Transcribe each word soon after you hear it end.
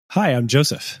Hi, I'm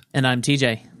Joseph. And I'm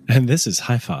TJ. And this is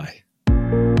Hi-Fi.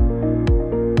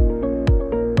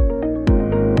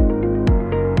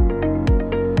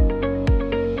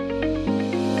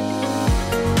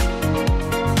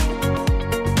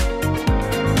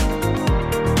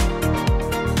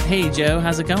 Hey, Joe,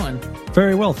 how's it going?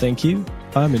 Very well, thank you.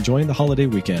 I'm enjoying the holiday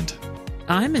weekend.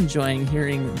 I'm enjoying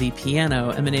hearing the piano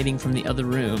emanating from the other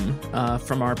room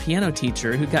from our piano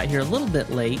teacher who got here a little bit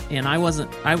late. And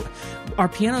our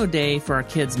piano day for our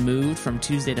kids moved from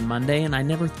Tuesday to Monday. And I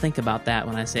never think about that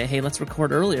when I say, hey, let's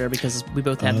record earlier because we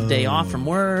both have the day off from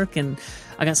work and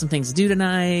I got some things to do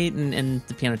tonight. And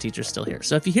the piano teacher's still here.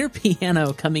 So if you hear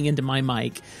piano coming into my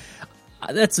mic,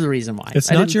 that's the reason why. It's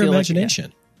not your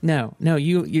imagination. No,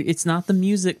 you. It's not the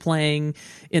music playing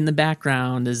in the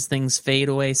background as things fade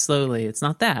away slowly. It's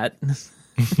not that.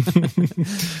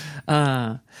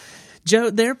 Joe,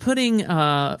 they're putting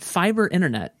fiber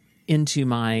internet into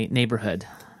my neighborhood.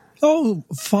 Oh,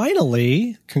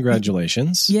 finally.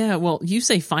 Congratulations. Yeah, well, you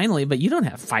say finally, but you don't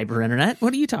have fiber internet.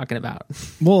 What are you talking about?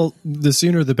 Well, the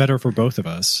sooner the better for both of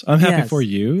us. I'm happy for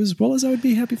you as well as I would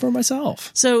be happy for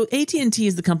myself. So AT&T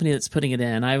is the company that's putting it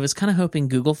in. I was kind of hoping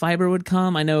Google Fiber would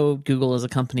come. I know Google is a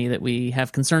company that we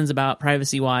have concerns about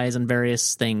privacy-wise and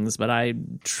various things, but I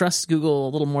trust Google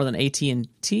a little more than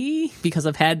AT&T because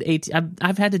I've had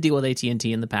to deal with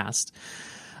AT&T in the past.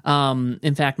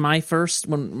 In fact, my first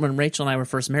when Rachel and I were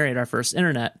first married, our first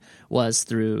internet was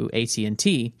through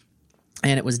AT&T,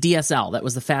 and it was DSL. That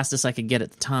was the fastest I could get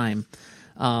at the time.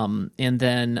 And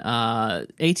then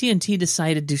AT&T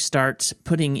decided to start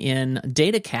putting in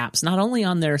data caps, not only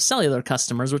on their cellular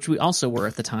customers, which we also were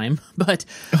at the time, but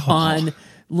on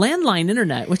landline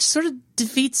internet, which sort of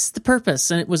defeats the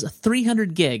purpose. And it was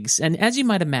 300 gigs. And as you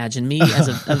might imagine, me as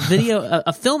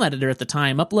a film editor at the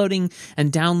time, uploading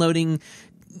and downloading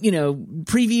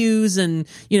previews and,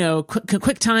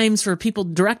 quick times for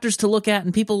directors to look at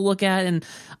and people to look at. And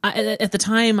at the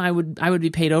time I would be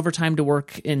paid overtime to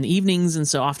work in the evenings. And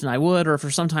so often I would, or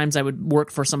for sometimes I would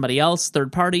work for somebody else,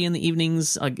 third party in the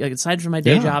evenings, aside from my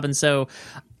day job. And so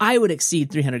I would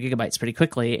exceed 300 gigabytes pretty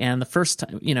quickly. And the first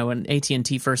time, when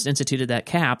AT&T first instituted that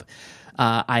cap,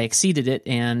 I exceeded it,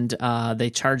 and they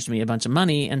charged me a bunch of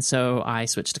money, and so I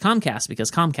switched to Comcast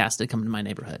because Comcast had come to my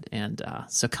neighborhood, and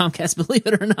so Comcast, believe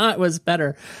it or not, was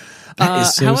better. That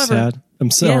is so sad.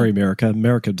 I'm sorry, America.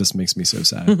 America just makes me so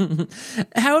sad.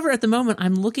 However, at the moment,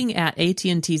 I'm looking at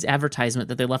AT&T's advertisement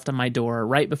that they left on my door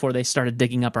right before they started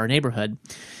digging up our neighborhood,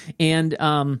 and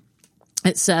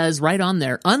it says right on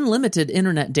there, unlimited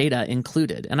internet data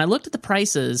included. And I looked at the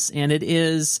prices, and it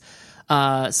is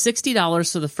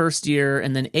 $60 for the first year,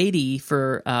 and then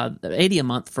 $80 a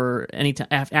month for any time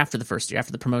after the first year,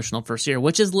 after the promotional first year,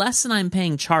 which is less than I'm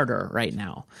paying Charter right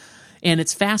now. And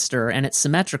it's faster and it's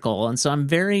symmetrical, and so I'm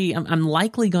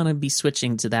likely going to be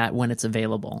switching to that when it's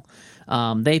available.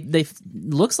 They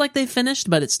looks like they finished,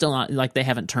 but it's still not like they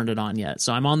haven't turned it on yet.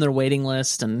 So I'm on their waiting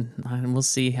list, and we'll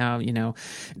see how.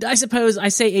 I suppose I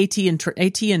say AT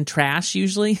and trash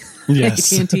usually.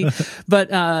 Yes. AT&T, but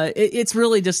it's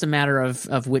really just a matter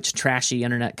of which trashy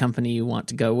internet company you want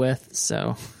to go with.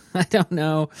 So I don't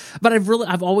know, but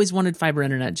I've always wanted fiber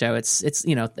internet, Joe. It's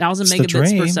 1,000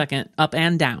 megabits per second up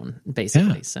and down,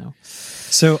 basically. Yeah.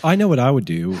 So I know what I would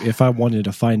do if I wanted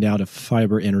to find out if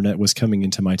fiber internet was coming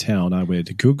into my town. I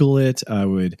would Google it. I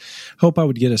would hope I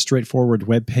would get a straightforward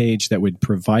web page that would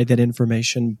provide that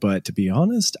information. But to be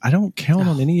honest, I don't count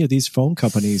on any of these phone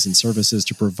companies and services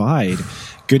to provide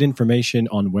good information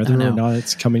on whether or not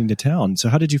it's coming to town. So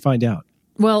how did you find out?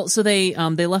 Well, so they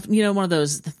left one of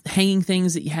those hanging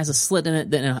things that has a slit in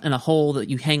it and a hole that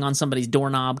you hang on somebody's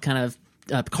doorknob, kind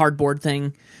of cardboard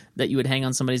thing that you would hang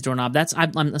on somebody's doorknob.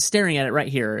 I'm staring at it right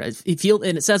here. And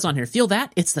it says on here, feel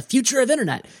that? It's the future of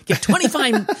internet. Get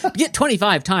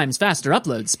 25 times faster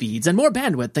upload speeds and more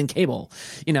bandwidth than cable.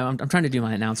 I'm trying to do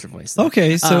my announcer voice.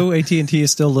 Okay, so AT&T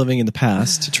is still living in the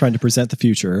past, trying to present the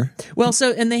future. Well,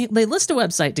 so and they list a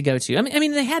website to go to. I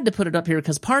mean they had to put it up here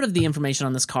because part of the information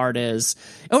on this card is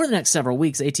over the next several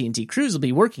weeks, AT&T crews will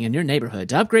be working in your neighborhood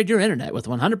to upgrade your internet with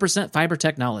 100% fiber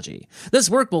technology. This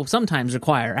work will sometimes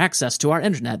require access to our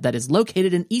internet that is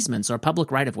located in easements or public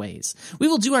right-of-ways. We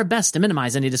will do our best to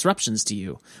minimize any disruptions to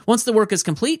you. Once the work is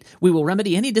complete, we will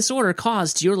remedy any disorder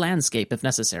caused to your landscape if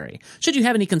necessary. Should you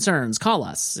have any concerns, call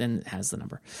us, and it has the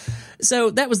number.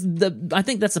 So I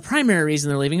think that's the primary reason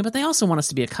they're leaving it, but they also want us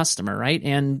to be a customer, right?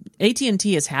 And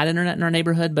AT&T has had internet in our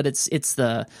neighborhood, but it's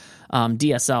the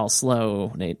DSL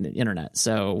slow internet.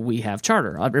 So we have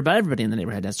Charter. Everybody in the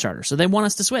neighborhood has Charter. So they want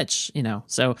us to switch,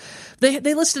 So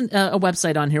they listed a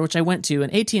website on here, which I went to,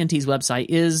 and AT&T's website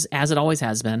is, as it always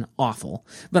has been, awful.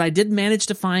 But I did manage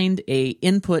to find a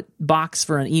input box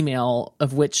for an email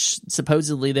of which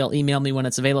supposedly they'll email me when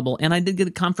it's available. And I did get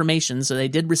a confirmation, so they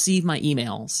did receive my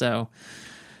email. So,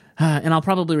 and I'll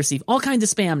probably receive all kinds of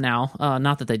spam now.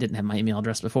 Not that they didn't have my email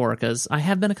address before, because I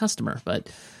have been a customer. But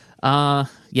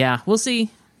yeah, we'll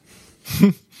see.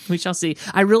 We shall see.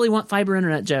 I really want fiber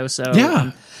internet, Joe. So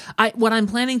yeah. What I'm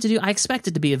planning to do, I expect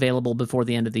it to be available before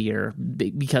the end of the year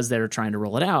because they're trying to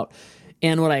roll it out.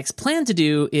 And what I plan to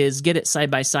do is get it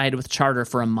side by side with Charter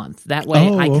for a month. That way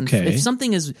I can, if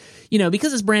something is,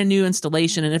 because it's brand new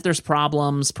installation and if there's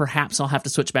problems, perhaps I'll have to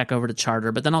switch back over to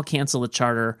Charter, but then I'll cancel the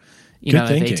Charter, if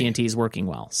AT&T is working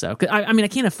well. So, I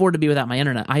can't afford to be without my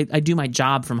internet. I do my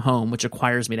job from home, which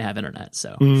requires me to have internet.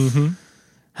 So,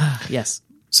 yes.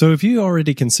 So have you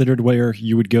already considered where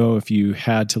you would go if you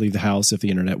had to leave the house if the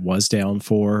internet was down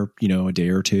for, a day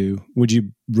or two? Would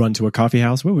you run to a coffee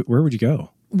house? Where would you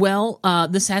go? Well,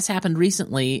 this has happened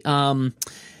recently.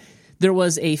 There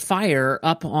was a fire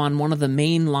up on one of the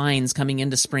main lines coming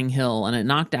into Spring Hill, and it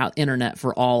knocked out internet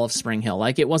for all of Spring Hill.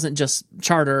 Like, it wasn't just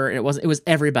Charter; it was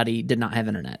everybody did not have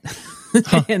internet.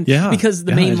 And because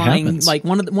the main line, happens. Like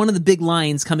one of the big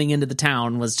lines coming into the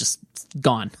town was just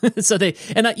gone. So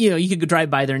you could drive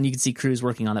by there and you could see crews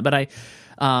working on it. But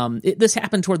this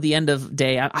happened toward the end of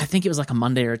day. I think it was like a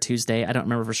Monday or a Tuesday. I don't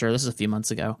remember for sure. This was a few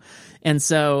months ago. And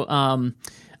so,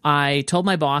 I told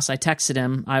my boss, I texted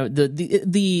him,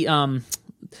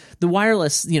 the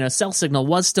wireless, cell signal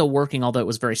was still working, although it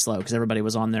was very slow because everybody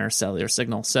was on their cellular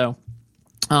signal. So,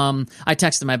 I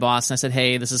texted my boss and I said,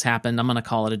 hey, this has happened. I'm going to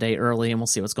call it a day early and we'll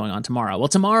see what's going on tomorrow. Well,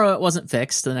 tomorrow it wasn't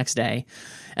fixed the next day.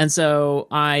 And so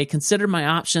I considered my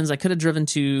options. I could have driven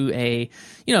to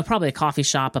probably a coffee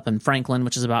shop up in Franklin,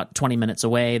 which is about 20 minutes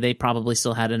away. They probably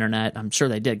still had internet. I'm sure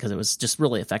they did because it was just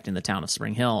really affecting the town of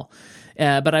Spring Hill.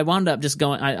 But I wound up just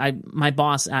going. My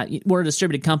boss. We're a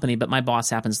distributed company, but my boss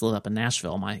happens to live up in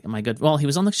Nashville. He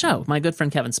was on the show. My good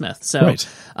friend Kevin Smith. So, right.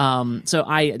 So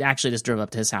I actually just drove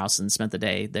up to his house and spent the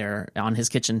day there on his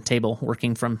kitchen table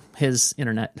working from his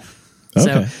internet. Okay.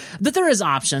 So, but there is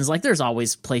options. Like, there's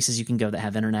always places you can go that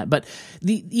have internet, but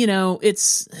the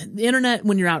internet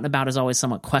when you're out and about is always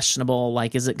somewhat questionable.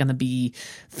 Like, is it going to be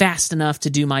fast enough to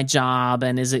do my job?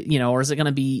 And is it, or is it going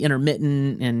to be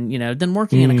intermittent? And, then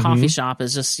working in a coffee shop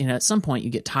is just, at some point you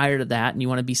get tired of that and you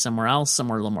want to be somewhere else,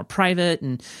 somewhere a little more private.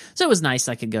 And so it was nice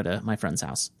I could go to my friend's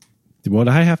house. What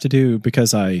I have to do,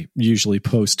 because I usually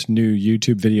post new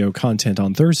YouTube video content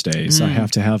on Thursdays, I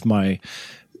have to have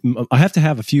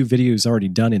a few videos already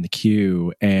done in the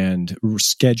queue and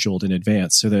scheduled in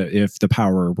advance so that if the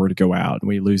power were to go out and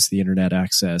we lose the internet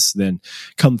access, then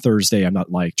come Thursday, I'm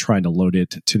not like trying to load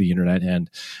it to the internet and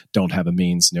don't have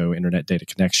no internet data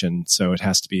connection. So it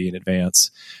has to be in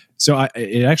advance. So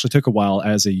it actually took a while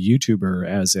as a YouTuber,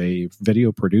 as a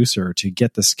video producer, to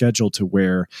get the schedule to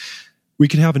where we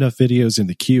could have enough videos in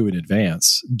the queue in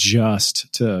advance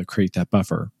just to create that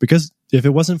buffer. Because if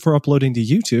it wasn't for uploading to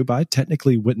YouTube, I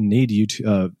technically wouldn't need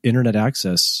YouTube internet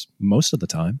access most of the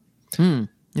time.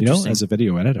 As a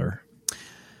video editor.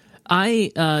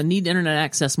 I need internet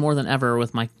access more than ever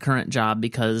with my current job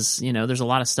because, there's a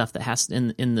lot of stuff that has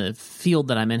in the field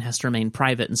that I'm in has to remain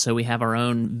private. And so we have our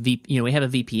own, we have a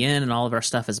VPN and all of our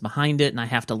stuff is behind it. And I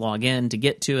have to log in to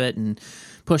get to it and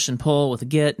push and pull with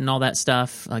Git and all that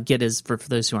stuff. Git is, for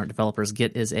those who aren't developers,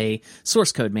 Git is a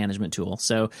source code management tool.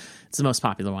 So it's the most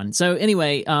popular one. So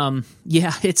anyway,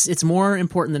 it's more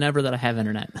important than ever that I have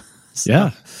internet. So.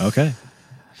 Yeah. Okay.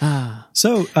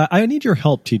 So I need your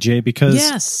help, TJ, because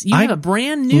yes, you have a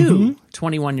brand new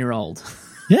 21-year-old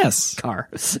yes car.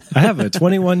 I have a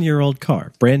 21-year-old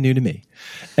car, brand new to me,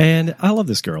 and I love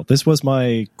this girl. This was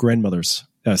my grandmother's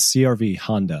CRV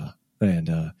Honda,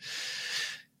 and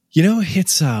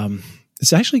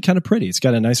it's actually kind of pretty. It's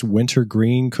got a nice winter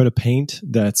green coat of paint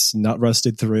that's not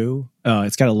rusted through.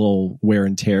 It's got a little wear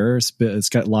and tear. It's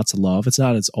got lots of love. It's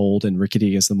not as old and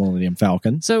rickety as the Millennium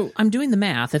Falcon. So I'm doing the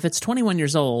math. If it's 21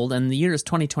 years old and the year is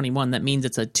 2021, that means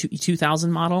it's a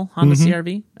 2000 model Honda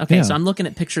CRV. Okay, yeah. So I'm looking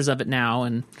at pictures of it now,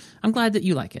 and I'm glad that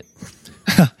you like it.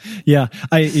 Yeah,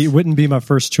 it wouldn't be my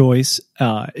first choice,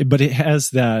 but it has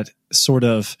that sort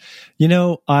of,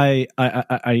 I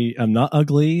am not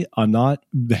ugly, I'm not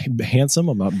handsome,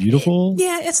 I'm not beautiful.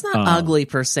 Yeah, it's not ugly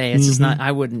per se. It's just not.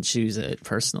 I wouldn't choose it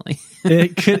personally.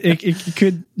 It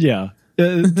could, yeah.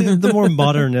 The more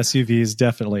modern SUVs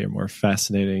definitely are more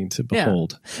fascinating to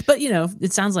behold. Yeah. But,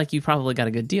 it sounds like you probably got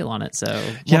a good deal on it, so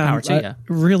more power to you. I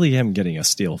really am getting a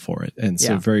steal for it, and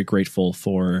so very grateful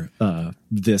for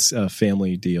this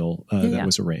family deal that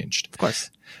was arranged. Of course.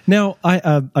 Now,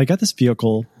 I got this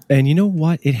vehicle, And you know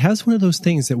what? It has one of those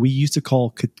things that we used to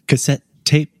call cassette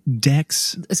tape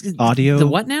decks, audio. The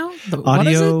what now?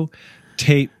 Audio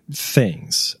tape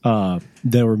things that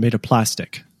were made of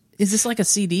plastic. Is this like a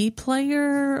CD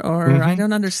player, or I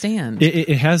don't understand?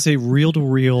 It has a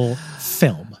reel-to-reel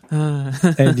film,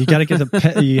 and you got to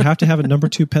get you have to have a number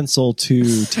 2 pencil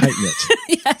to tighten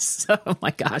it. Yes. Oh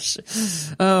my gosh.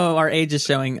 Oh, our age is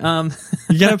showing.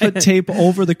 You got to put tape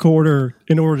over the quarter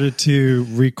in order to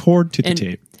record to the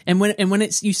tape. And when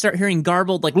you start hearing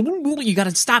garbled, like, you got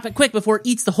to stop it quick before it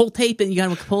eats the whole tape, and you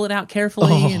got to pull it out carefully.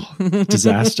 Oh,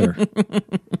 disaster.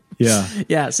 Yeah.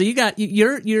 Yeah. So you got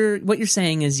your what you're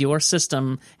saying is your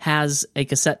system has a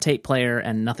cassette tape player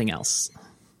and nothing else.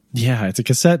 Yeah, it's a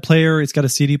cassette player. It's got a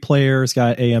CD player. It's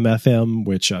got AM, FM,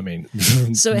 which, I mean,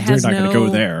 so it has they're not going to go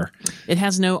there. It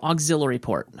has no auxiliary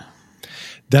port.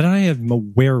 That I am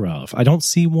aware of. I don't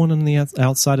see one on the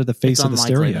outside of the face of the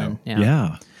stereo. Then,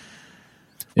 yeah.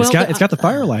 Well, it's got the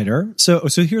Firelighter. So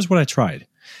here's what I tried.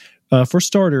 For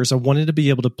starters, I wanted to be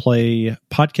able to play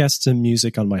podcasts and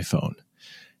music on my phone.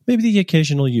 Maybe the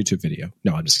occasional YouTube video.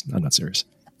 No, I'm not serious.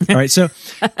 All right, so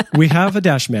we have a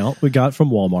dash mount we got from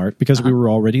Walmart because we were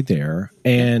already there.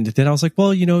 And then I was like,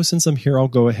 well, since I'm here, I'll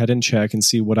go ahead and check and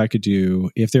see what I could do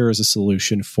if there is a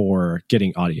solution for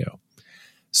getting audio.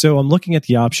 So I'm looking at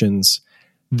the options.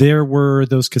 There were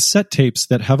those cassette tapes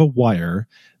that have a wire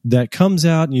that comes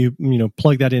out, and you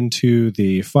plug that into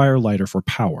the Firelighter for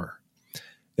power.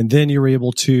 And then you're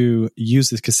able to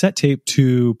use this cassette tape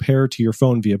to pair to your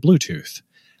phone via Bluetooth.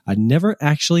 I never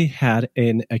actually had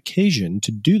an occasion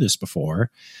to do this before,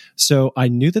 so I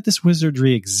knew that this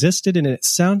wizardry existed, and it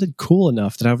sounded cool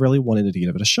enough that I really wanted to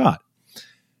give it a shot.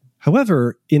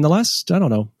 However, in the last, I don't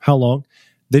know how long,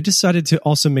 they decided to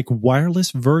also make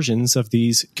wireless versions of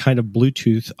these kind of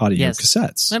Bluetooth audio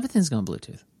cassettes. Everything's going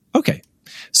Bluetooth. Okay.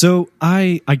 So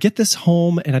I get this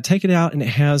home and I take it out, and it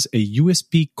has a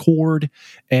USB cord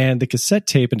and the cassette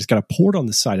tape, and it's got a port on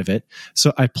the side of it.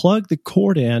 So I plug the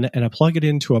cord in and I plug it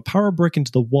into a power brick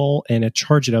into the wall, and I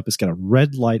charge it up. It's got a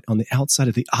red light on the outside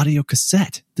of the audio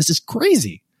cassette. This is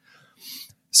crazy.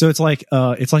 So it's like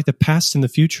the past and the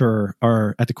future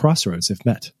are at the crossroads. They've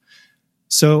met.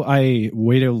 So I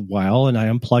wait a while and I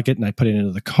unplug it and I put it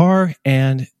into the car,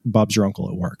 and Bob's your uncle,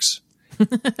 it works.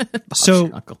 So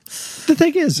the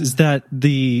thing is that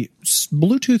the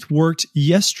Bluetooth worked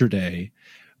yesterday,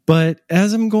 but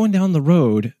as I'm going down the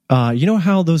road, you know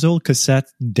how those old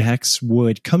cassette decks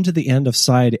would come to the end of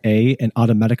side A and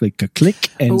automatically click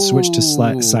and switch to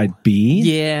side B?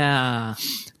 Yeah.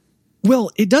 Well,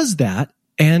 it does that,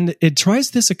 and it tries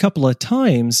this a couple of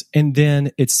times, and then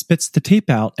it spits the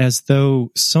tape out as though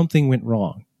something went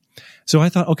wrong. So I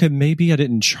thought, okay, maybe I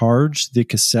didn't charge the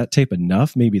cassette tape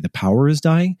enough. Maybe the power is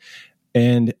dying.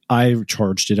 And I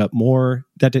charged it up more.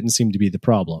 That didn't seem to be the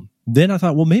problem. Then I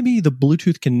thought, well, maybe the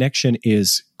Bluetooth connection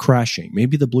is crashing.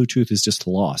 Maybe the Bluetooth is just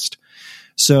lost.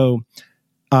 So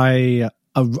I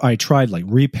tried like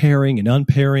repairing and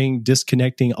unpairing,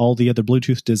 disconnecting all the other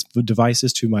Bluetooth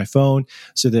devices to my phone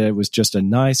so that it was just a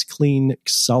nice, clean,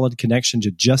 solid connection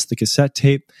to just the cassette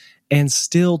tape. And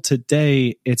still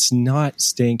today, it's not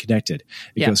staying connected.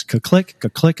 It goes ka-click,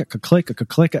 ka-click, ka-click,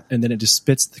 ka-click, and then it just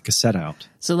spits the cassette out.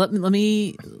 So let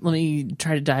me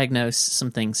try to diagnose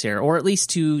some things here, or at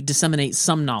least to disseminate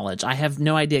some knowledge. I have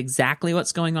no idea exactly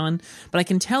what's going on, but I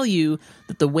can tell you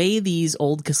that the way these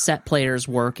old cassette players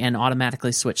work and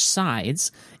automatically switch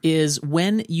sides is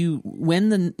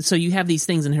so you have these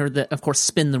things in here that, of course,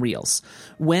 spin the reels.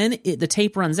 When the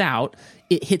tape runs out,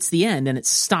 it hits the end and it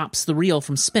stops the reel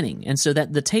from spinning. And so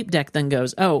that the tape deck then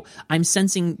goes, oh, I'm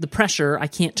sensing the pressure. I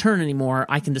can't turn anymore.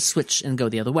 I can just switch and go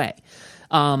the other way.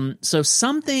 So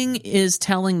something is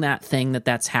telling that thing that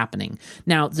that's happening.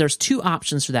 Now, there's two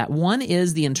options for that. One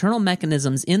is the internal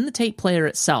mechanisms in the tape player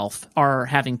itself are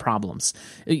having problems.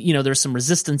 There's some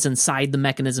resistance inside the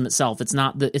mechanism itself. It's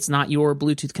not your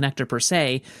Bluetooth connector per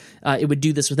se. It would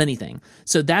do this with anything.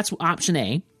 So that's option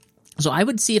A. So I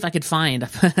would see if I could find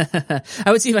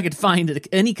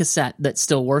any cassette that's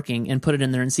still working and put it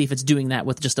in there and see if it's doing that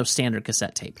with just a standard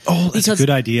cassette tape. Oh, that's a good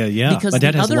idea. Yeah, my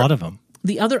dad has a lot of them.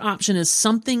 The other option is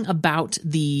something about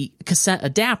the cassette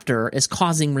adapter is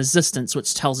causing resistance,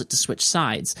 which tells it to switch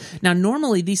sides. Now,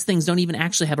 normally these things don't even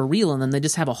actually have a reel in them; they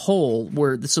just have a hole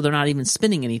so they're not even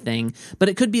spinning anything. But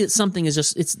it could be that something is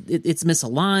just it's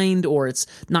misaligned, or it's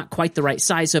not quite the right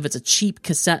size. So if it's a cheap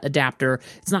cassette adapter,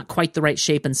 it's not quite the right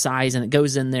shape and size, and it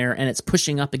goes in there and it's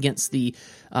pushing up against the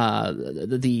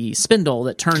the spindle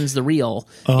that turns the reel,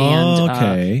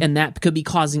 okay. And that could be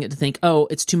causing it to think, oh,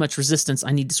 it's too much resistance,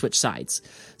 I need to switch sides.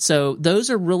 So those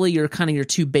are really your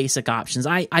two basic options.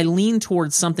 I lean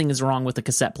towards something is wrong with the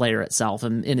cassette player itself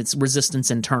and its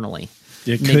resistance internally.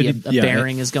 Maybe a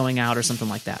bearing is going out or something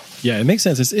like that. Yeah, it makes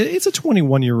sense. It's a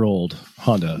 21-year-old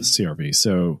Honda CRV,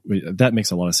 so that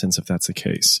makes a lot of sense if that's the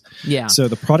case. Yeah. So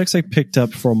the products I picked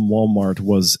up from Walmart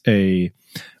was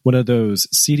one of those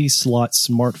CD slot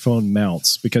smartphone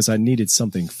mounts because I needed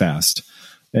something fast.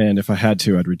 And if I had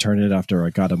to, I'd return it after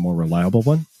I got a more reliable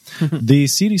one. The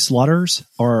CD slotters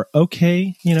are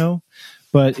okay,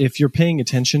 but if you're paying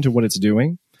attention to what it's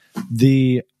doing,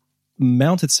 the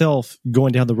mount itself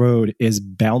going down the road is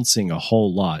bouncing a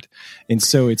whole lot. And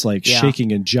so it's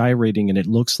shaking and gyrating, and it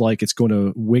looks like it's going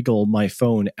to wiggle my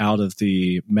phone out of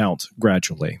the mount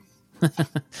gradually.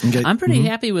 Okay. I'm pretty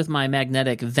happy with my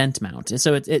magnetic vent mount.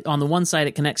 So it on the one side,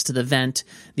 it connects to the vent.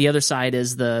 The other side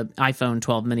is the iPhone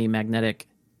 12 mini magnetic.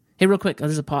 Hey, real quick,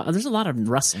 there's a lot of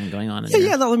rustling going on in here.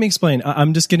 Yeah, let me explain.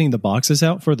 I'm just getting the boxes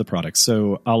out for the products,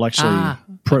 so I'll actually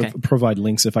provide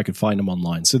links if I could find them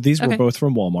online. So these were both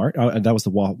from Walmart, and that was the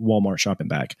Walmart shopping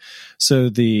bag. So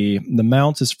the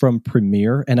mount is from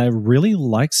Premier, and I really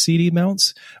like CD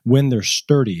mounts when they're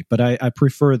sturdy, but I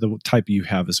prefer the type you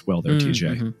have as well there,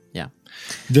 TJ. Mm-hmm. Yeah.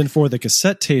 Then for the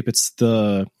cassette tape, it's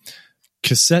the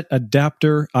cassette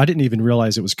adapter. I didn't even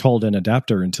realize it was called an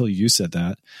adapter until you said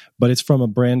that, but it's from a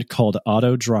brand called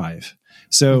Auto Drive.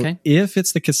 So if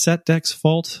it's the cassette deck's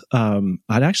fault, I'd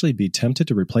actually be tempted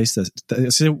to replace this.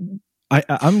 So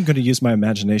I'm going to use my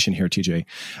imagination here, TJ.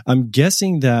 I'm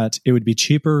guessing that it would be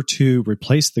cheaper to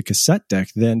replace the cassette deck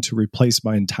than to replace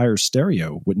my entire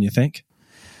stereo, wouldn't you think?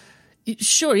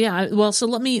 Sure, yeah. Well, so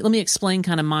let me explain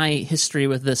kind of my history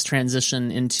with this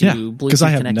transition into Bluetooth because I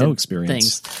have connected no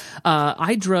experience. Things.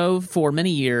 I drove for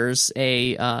many years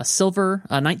a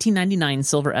 1999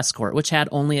 Silver Escort, which had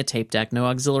only a tape deck, no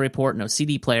auxiliary port, no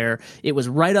CD player. It was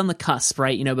right on the cusp,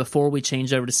 right? Before we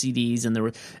changed over to CDs,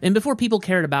 and before people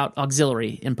cared about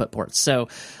auxiliary input ports. So.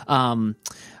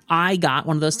 I got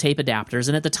one of those tape adapters,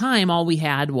 and at the time, all we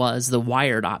had was the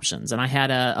wired options, and I had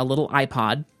a little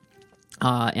iPod.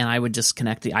 And I would just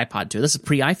connect the iPod to it. This is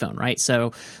pre-iPhone, right?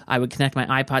 So I would connect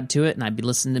my iPod to it, and I'd be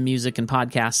listening to music and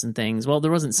podcasts and things. Well,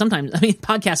 there wasn't sometimes.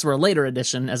 Podcasts were a later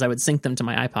addition as I would sync them to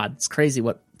my iPod. It's crazy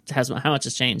how much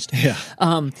has changed. Yeah.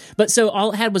 But so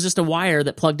all it had was just a wire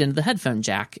that plugged into the headphone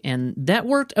jack, and that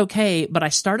worked okay. But I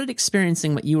started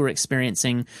experiencing what you were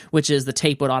experiencing, which is the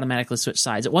tape would automatically switch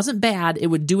sides. It wasn't bad. It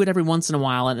would do it every once in a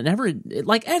while, and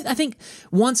I think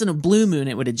once in a blue moon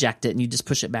it would eject it, and you just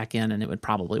push it back in, and it would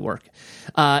probably work.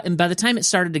 And by the time it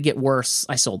started to get worse,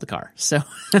 I sold the car. So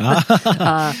that's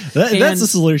the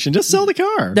solution. Just sell the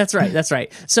car. That's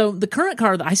right. So the current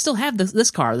car, I still have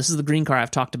this car. This is the green car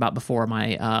I've talked about before.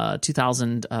 My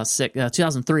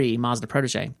 2003 Mazda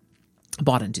Protege. I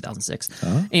bought it in 2006.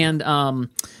 And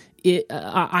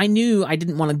I knew I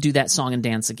didn't want to do that song and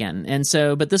dance again. And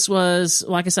so, but this was,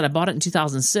 like I said, I bought it in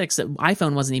 2006. The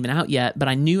iPhone wasn't even out yet, but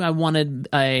I knew I wanted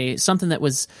something that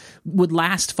would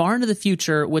last far into the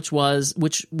future, which was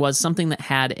something that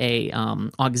had a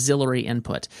auxiliary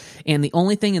input. And the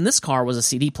only thing in this car was a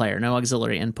CD player, no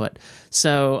auxiliary input.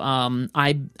 So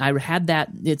I had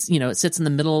that. It's it sits in the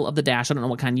middle of the dash. I don't know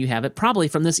what kind you have. It probably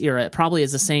from this era. It probably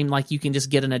is the same. Like you can just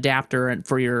get an adapter and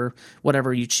for your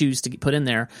whatever you choose to put in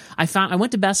there. I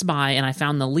went to Best Buy and I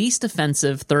found the least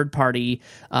offensive third-party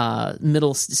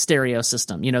middle stereo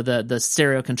system, the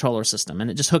stereo controller system,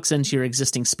 and it just hooks into your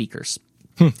existing speakers.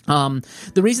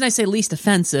 The reason I say least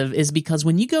offensive is because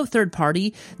when you go third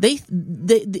party, they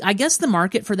I guess the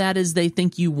market for that is they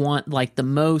think you want like the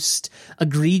most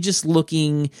egregious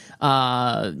looking,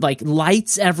 like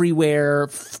lights everywhere,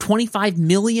 25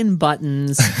 million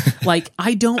buttons. Like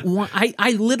I don't want,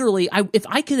 I literally, if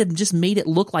I could have just made it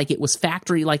look like it was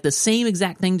factory, like the same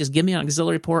exact thing, just give me an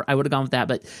auxiliary port, I would have gone with that.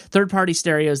 But third party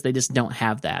stereos, they just don't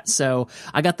have that. So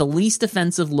I got the least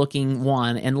offensive looking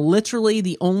one, and literally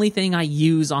the only thing I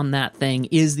use on that thing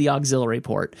is the auxiliary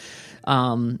port.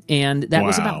 And that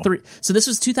was about so this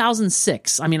was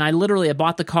 2006. I mean, I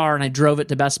bought the car and I drove it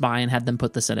to Best Buy and had them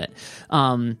put this in it.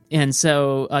 And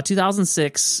so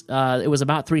 2006, it was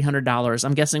about $300.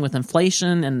 I'm guessing with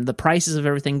inflation and the prices of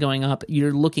everything going up,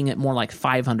 you're looking at more like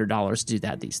 $500 to do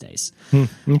that these days.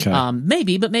 Okay.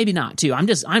 Maybe, but maybe not too. I'm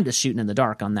just shooting in the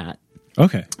dark on that.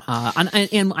 Okay.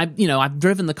 And I've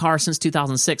driven the car since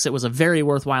 2006. It was a very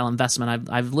worthwhile investment.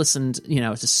 I've listened,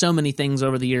 to so many things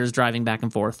over the years, driving back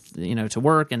and forth, to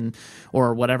work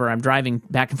or whatever I'm driving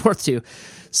back and forth to.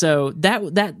 So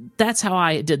that's how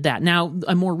I did that. Now,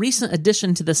 a more recent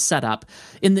addition to this setup,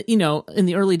 in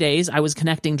the early days, I was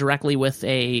connecting directly with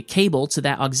a cable to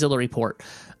that auxiliary port.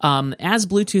 As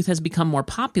Bluetooth has become more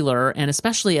popular, and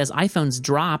especially as iPhones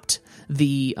dropped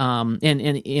the and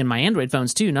in my Android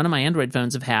phones too, none of my Android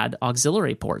phones have had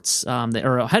auxiliary ports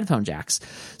or headphone jacks.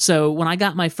 So when I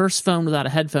got my first phone without a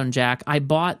headphone jack, I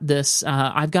bought this.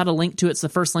 I've got a link to it. It's the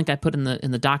first link I put in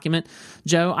the document,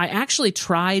 Joe. I actually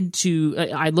tried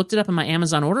to. I looked it up in my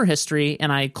Amazon order history,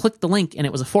 and I clicked the link, and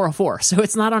it was a 404. So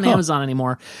it's not on Amazon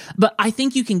anymore. But I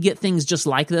think you can get things just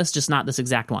like this, just not this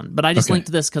exact one. But I just linked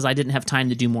to this because I didn't have time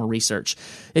to do more research.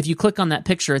 If you click on that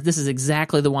picture, this is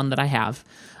exactly the one that I have.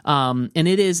 And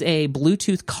it is a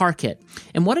Bluetooth car kit.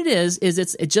 And what it is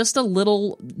it's just a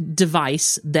little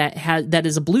device that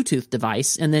is a Bluetooth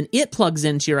device, and then it plugs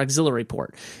into your auxiliary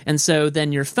port. And so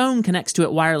then your phone connects to it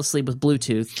wirelessly with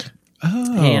Bluetooth.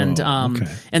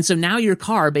 And so now your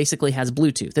car basically has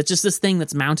Bluetooth. It's just this thing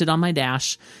that's mounted on my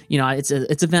dash. It's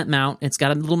a vent mount. It's got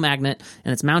a little magnet,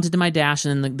 and it's mounted to my dash.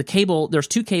 And then the cable, there's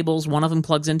two cables. One of them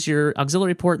plugs into your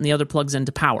auxiliary port, and the other plugs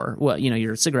into power. Well,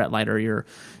 your cigarette lighter,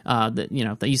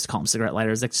 they used to call them cigarette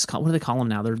lighters. What do they call them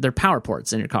now? They're power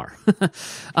ports in your car.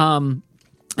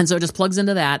 And so it just plugs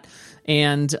into that,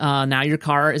 and now your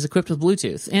car is equipped with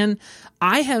Bluetooth. And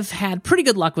I have had pretty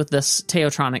good luck with this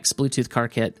Teotronics Bluetooth car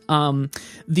kit.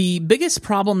 The biggest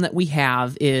problem that we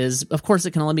have is, of course,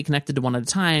 it can only be connected to one at a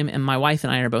time, and my wife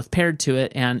and I are both paired to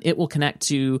it, and it will connect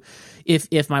to,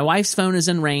 if my wife's phone is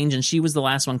in range and she was the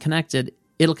last one connected,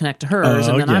 it'll connect to hers,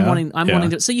 and then I'm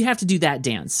wanting to, so you have to do that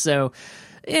dance. So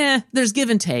there's give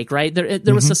and take, right?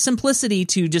 There was a simplicity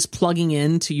to just plugging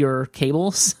into your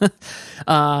cables,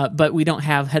 but we don't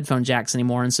have headphone jacks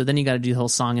anymore, and so then you got to do the whole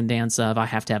song and dance of I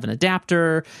have to have an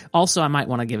adapter. Also, I might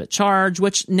want to give it charge,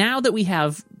 which now that we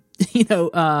have,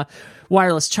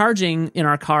 wireless charging in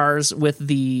our cars with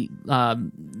the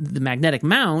magnetic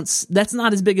mounts, that's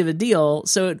not as big of a deal.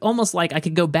 So it almost like I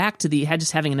could go back to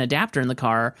just having an adapter in the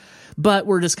car, but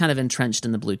we're just kind of entrenched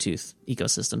in the Bluetooth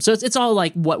ecosystem. So it's all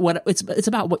like what it's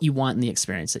about what you want and the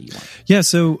experience that you want. Yeah.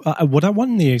 So what I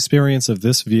want in the experience of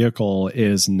this vehicle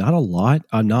is not a lot.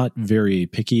 I'm not very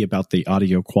picky about the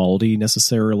audio quality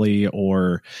necessarily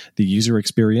or the user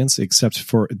experience, except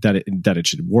for that it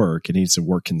should work. It needs to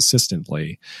work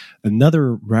consistently.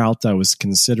 Another route I was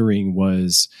considering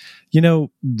was,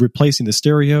 replacing the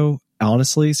stereo.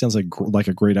 Honestly, sounds like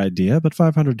a great idea, but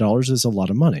 $500 is a lot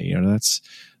of money.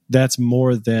 That's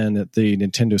more than the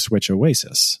Nintendo Switch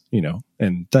Oasis,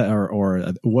 and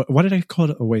what did I call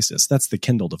it? Oasis. That's the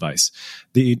Kindle device,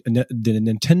 the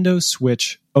Nintendo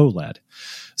Switch OLED.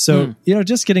 So,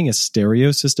 just getting a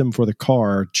stereo system for the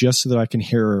car just so that I can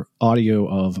hear audio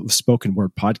of spoken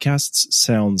word podcasts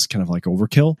sounds kind of like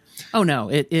overkill. Oh, no,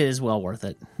 it is well worth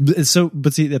it.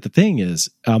 But see, the thing is,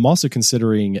 I'm also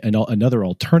considering another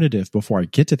alternative before I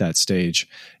get to that stage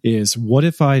is what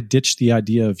if I ditch the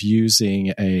idea of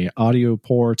using a audio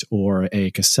port or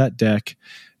a cassette deck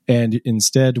and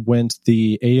instead went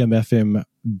the AM/FM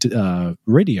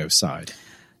radio side?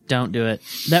 Don't do it.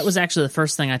 That was actually the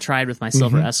first thing I tried with my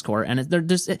Silver Escort, and they're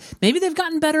just maybe they've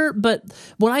gotten better, but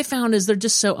what I found is they're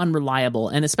just so unreliable,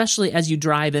 and especially as you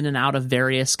drive in and out of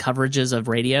various coverages of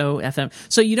radio, FM.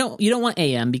 So you don't want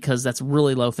AM because that's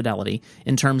really low fidelity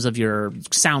in terms of your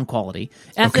sound quality.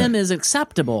 FM is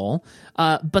acceptable,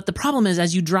 but the problem is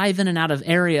as you drive in and out of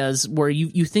areas where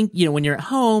you think when you're at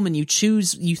home and you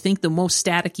think the most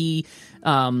staticky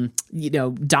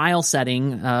dial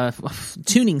setting,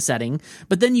 tuning setting,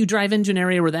 but then you drive into an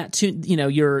area where that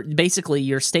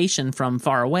your station from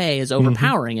far away is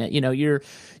overpowering it.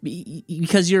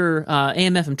 Because your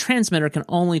AM/FM transmitter can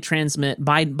only transmit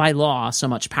by law so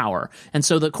much power, and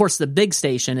so of course the big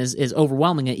station is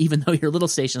overwhelming it, even though your little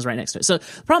station is right next to it. So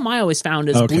the problem I always found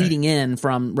is bleeding in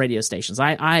from radio stations.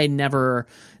 I never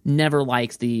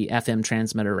liked the FM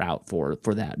transmitter route for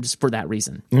that, just for that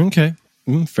reason. Okay.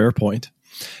 Fair point.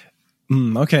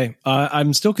 Okay.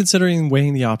 I'm still considering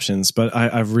weighing the options, but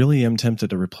I really am tempted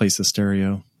to replace the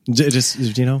stereo. Just,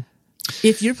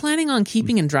 If you're planning on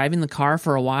keeping and driving the car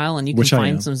for a while and you can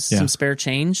find some spare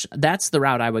change, that's the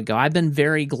route I would go. I've been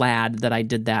very glad that I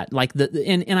did that. Like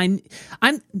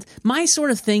I'm my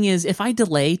sort of thing is if I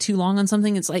delay too long on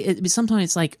something, sometimes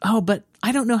it's like, oh, but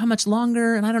I don't know how much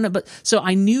longer, and I don't know, but so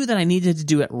I knew that I needed to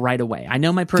do it right away. I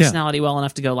know my personality well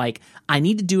enough to go like, I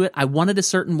need to do it. I want it a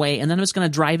certain way, and then I was going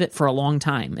to drive it for a long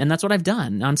time, and that's what I've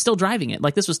done. I'm still driving it.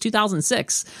 Like this was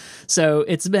 2006, so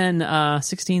it's been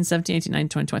 16, 17, 18, 19,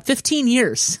 20, 20, 15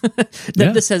 years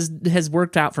that this has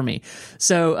worked out for me.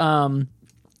 So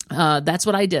that's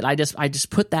what I did. I just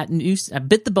put that I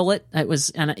bit the bullet. It was,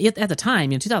 and at the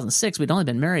time in 2006, we'd only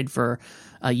been married for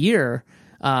a year.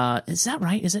 Is that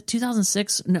right? Is it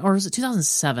 2006 or is it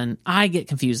 2007? I get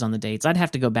confused on the dates. I'd have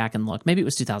to go back and look. Maybe it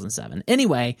was 2007.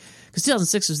 Anyway, because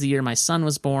 2006 was the year my son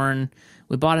was born.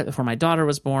 We bought it before my daughter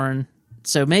was born.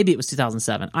 So maybe it was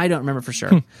 2007. I don't remember for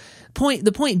sure.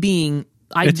 The point being,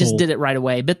 I just did it right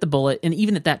away, bit the bullet. And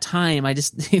even at that time, I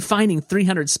just finding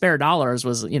 $300 spare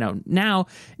was, now,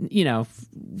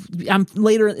 I'm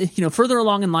later, further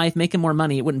along in life, making more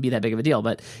money. It wouldn't be that big of a deal.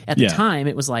 But at the time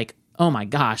it was like, oh my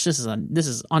gosh, this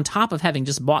is on top of having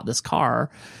just bought this car.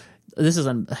 This is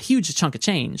a huge chunk of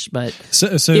change. But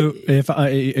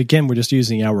again, we're just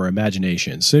using our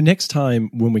imagination. So next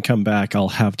time when we come back, I'll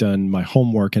have done my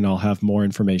homework and I'll have more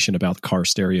information about car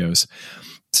stereos.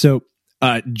 So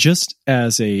just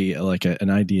as an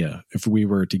idea, if we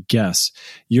were to guess,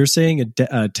 you're saying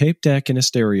a tape deck and a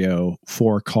stereo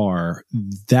for a car,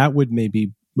 that would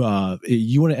maybe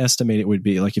you want to estimate it would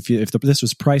be like if this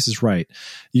was Price is Right,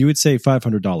 you would say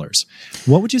 $500.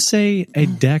 What would you say a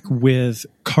deck with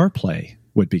CarPlay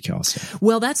would be costing?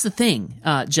 Well, that's the thing,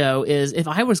 Joe, is if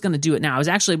I was going to do it now, I was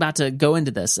actually about to go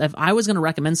into this. If I was going to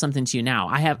recommend something to you now,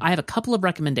 I have a couple of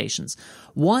recommendations.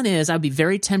 One is I'd be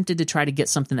very tempted to try to get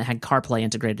something that had CarPlay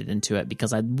integrated into it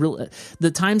because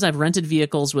the times I've rented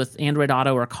vehicles with Android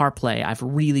Auto or CarPlay, I've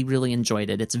really, really enjoyed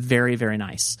it. It's very, very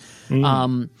nice.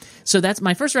 So that's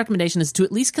my first recommendation is to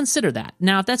at least consider that.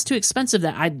 Now, if that's too expensive,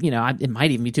 it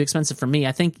might even be too expensive for me.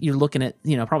 I think you're looking at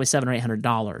probably $700 or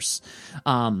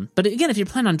 $800. But again, if you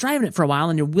plan on driving it for a while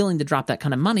and you're willing to drop that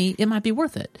kind of money, it might be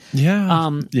worth it.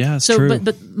 It's so true.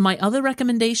 But my other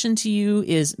recommendation to you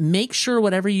is make sure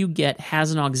whatever you get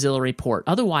has an auxiliary port.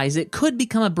 Otherwise, it could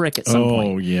become a brick at some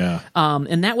point. Oh yeah.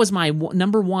 And that was my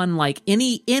number one. Like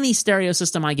any stereo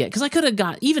system I get, because I could have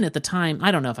got, even at the time,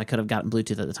 I don't know if I could have gotten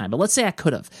Bluetooth at the time, but let's say I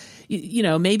could have.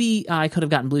 Maybe I could have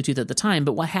gotten Bluetooth at the time.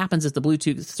 But what happens if the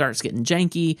Bluetooth starts getting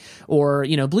janky, or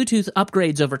Bluetooth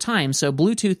upgrades over time? So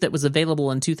Bluetooth that was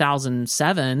available in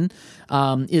 2007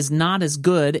 is not as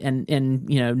good and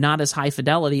not as high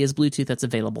fidelity as Bluetooth that's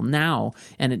available now,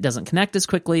 and it doesn't connect as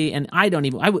quickly. And I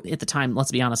would at the time,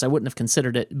 let's be honest, I wouldn't have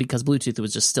considered it because Bluetooth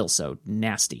was just still so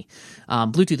nasty.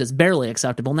 Bluetooth is barely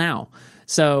acceptable now.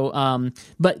 So,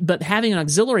 but having an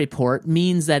auxiliary port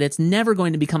means that it's never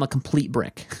going to become a complete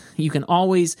brick. You can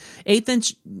always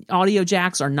 1/8-inch audio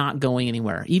jacks are not going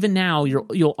anywhere. Even now,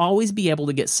 you'll always be able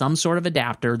to get some sort of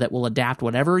adapter that will adapt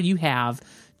whatever you have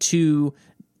to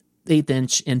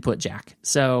 1/8-inch input jack.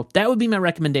 So that would be my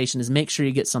recommendation: is make sure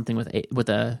you get something with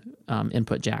a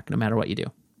input jack, no matter what you do.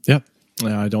 Yep,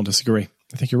 I don't disagree.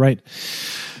 I think you're right.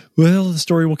 Well, the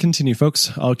story will continue,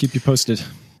 folks. I'll keep you posted.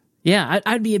 Yeah,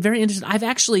 I'd be very interested. I've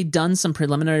actually done some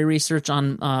preliminary research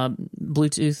on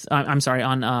Bluetooth.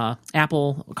 On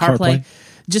Apple CarPlay.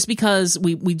 Just because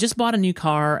we just bought a new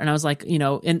car, and I was like,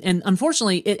 and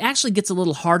unfortunately, it actually gets a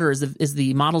little harder as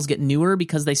the models get newer,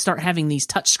 because they start having these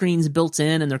touch screens built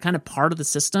in, and they're kind of part of the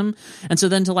system. And so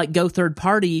then to go third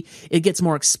party, it gets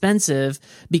more expensive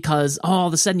because all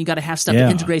of a sudden you got to have stuff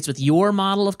that integrates with your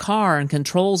model of car and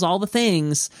controls all the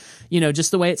things,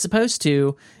 just the way it's supposed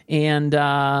to. And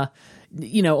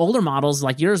older models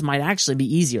like yours might actually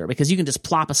be easier because you can just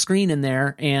plop a screen in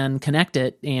there and connect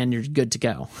it and you're good to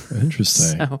go.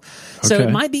 Interesting. So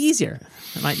it might be easier.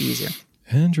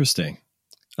 Interesting.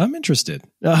 I'm interested.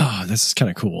 This is kind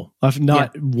of cool. I've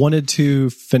not wanted to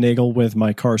finagle with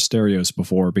my car stereos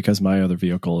before because my other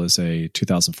vehicle is a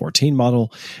 2014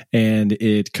 model and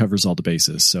it covers all the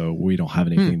bases. So we don't have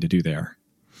anything to do there.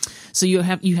 So you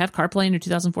have CarPlay in your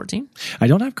 2014? I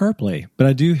don't have CarPlay, but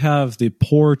I do have the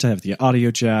port. I have the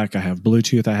audio jack. I have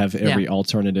Bluetooth. I have every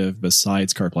alternative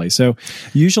besides CarPlay. So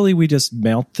usually we just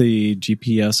mount the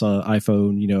GPS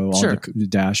iPhone, on the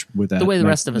dash with that. The way the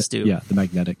rest of us do. Yeah, the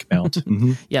magnetic mount.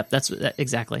 Mm-hmm. Yep, that's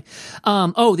exactly.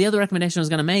 The other recommendation I was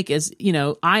going to make is,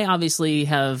 I obviously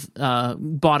have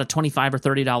bought a $25 or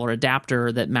 $30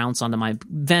 adapter that mounts onto my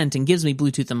vent and gives me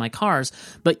Bluetooth in my cars.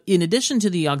 But in addition to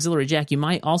the auxiliary jack, you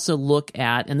might also look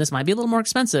at, and this might be a little more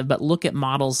expensive, but look at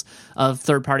models of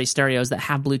third-party stereos that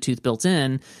have Bluetooth built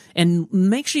in, and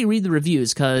make sure you read the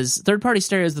reviews, because third-party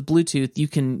stereos with Bluetooth, you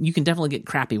can definitely get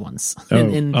crappy ones,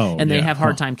 and they have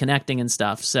hard time connecting and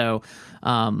stuff. So,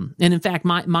 and in fact,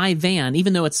 my van,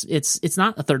 even though it's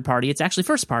not a third party, it's actually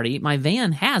first party, my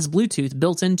van has Bluetooth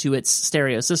built into its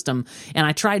stereo system, and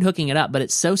I tried hooking it up, but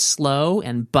it's so slow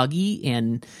and buggy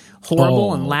and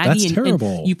horrible and laggy. That's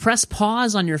terrible. And you press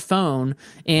pause on your phone,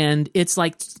 and it's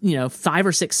like 5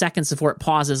 or 6 seconds before it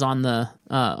pauses on the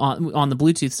on the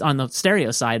Bluetooth, on the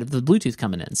stereo side of the Bluetooth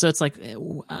coming in. So it's like,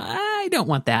 I don't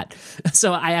want that.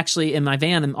 So I actually, in my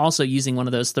van, am also using one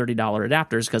of those $30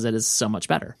 adapters because it is so much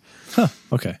better. Huh.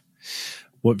 Okay.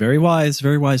 Well, very wise,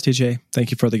 TJ.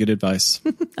 Thank you for the good advice.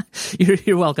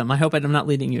 You're welcome. I hope I'm not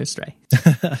leading you astray.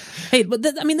 Hey, but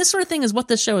this sort of thing is what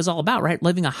this show is all about, right?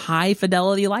 Living a high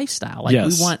fidelity lifestyle. Like,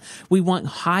 yes. we want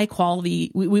high quality.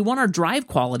 We want our drive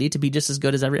quality to be just as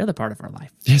good as every other part of our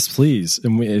life. Yes, please.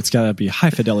 And it's got to be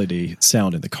high fidelity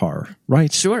sound in the car,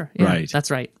 right? Sure. Yeah, right. That's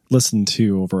right. Listen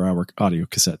to over our audio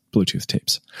cassette Bluetooth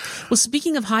tapes. Well,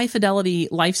 speaking of high fidelity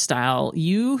lifestyle,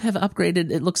 you have upgraded,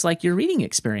 it looks like, your reading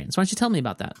experience. Why don't you tell me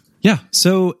about that? Yeah.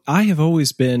 So I have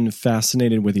always been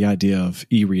fascinated with the idea of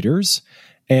e-readers,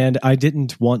 and I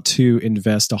didn't want to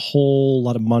invest a whole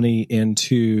lot of money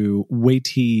into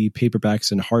weighty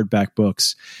paperbacks and hardback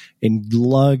books and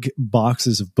lug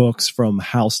boxes of books from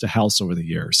house to house over the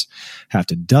years. Have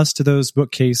to dust those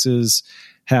bookcases,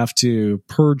 have to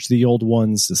purge the old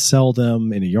ones to sell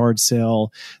them in a yard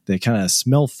sale. They kind of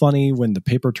smell funny when the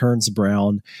paper turns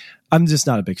brown. I'm just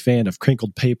not a big fan of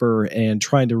crinkled paper and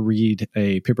trying to read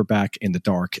a paperback in the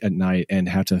dark at night and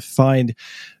have to find,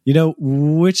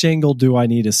 which angle do I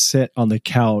need to sit on the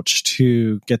couch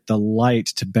to get the light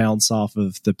to bounce off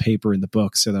of the paper in the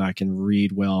book so that I can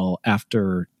read well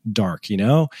after dark,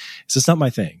 It's just not my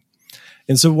thing.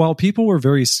 And so while people were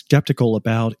very skeptical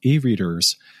about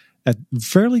e-readers,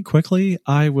 fairly quickly,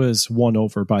 I was won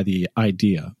over by the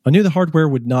idea. I knew the hardware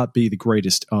would not be the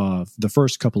greatest of the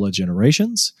first couple of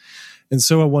generations. And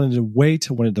so I wanted to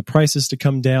wait. I wanted the prices to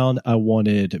come down. I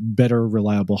wanted better,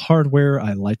 reliable hardware.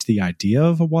 I liked the idea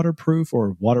of a waterproof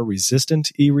or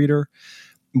water-resistant e-reader,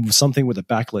 something with a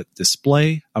backlit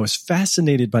display. I was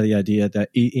fascinated by the idea that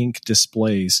e-ink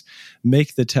displays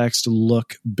make the text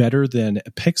look better than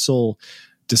pixel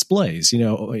displays, a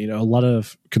lot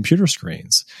of computer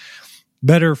screens,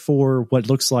 better for what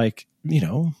looks like,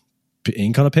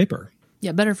 ink on a paper.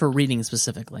 Yeah, better for reading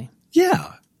specifically.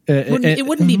 Yeah. It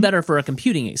wouldn't be better for a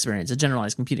computing experience, a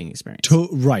generalized computing experience.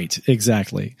 Right,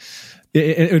 exactly.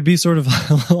 It would be sort of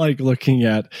like looking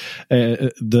at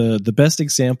the best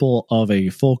example of a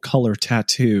full color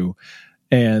tattoo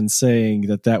and saying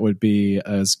that would be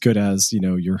as good as,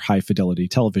 your high fidelity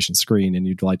television screen and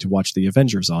you'd like to watch the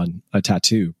Avengers on a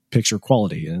tattoo picture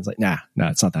quality. And it's like, nah,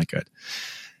 it's not that good.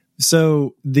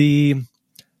 So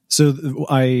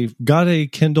I got a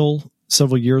Kindle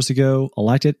several years ago. I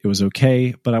liked it. It was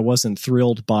okay, but I wasn't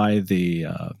thrilled by the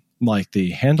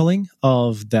handling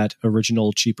of that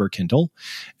original cheaper Kindle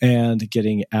and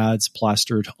getting ads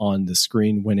plastered on the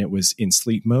screen when it was in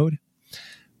sleep mode.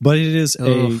 But it is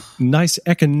a nice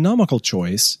economical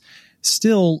choice.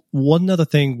 Still, one other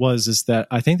thing is that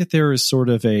I think that there is sort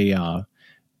of a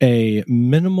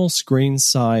minimal screen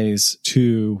size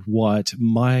to what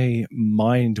my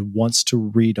mind wants to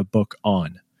read a book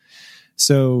on.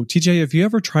 So, TJ, have you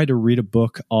ever tried to read a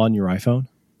book on your iPhone?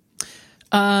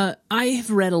 I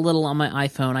have read a little on my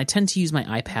iPhone. I tend to use my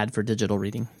iPad for digital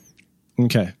reading.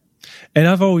 Okay. And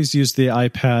I've always used the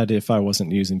iPad if I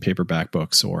wasn't using paperback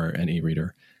books or an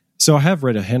e-reader. So I have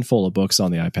read a handful of books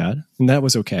on the iPad, and that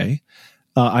was okay.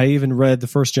 I even read the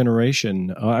first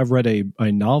generation. I've read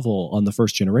a novel on the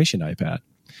first generation iPad.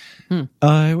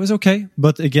 It was okay.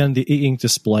 But again, the e-ink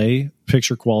display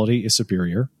picture quality is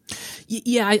superior.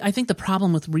 Yeah, I think the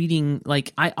problem with reading,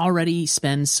 I already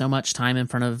spend so much time in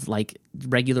front of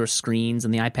regular screens,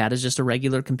 and the iPad is just a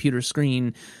regular computer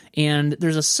screen. And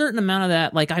there's a certain amount of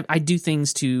that, I do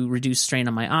things to reduce strain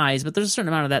on my eyes, but there's a certain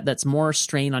amount of that that's more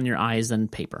strain on your eyes than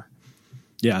paper.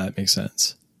 Yeah, that makes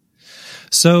sense.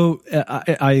 So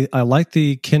I like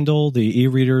the Kindle, the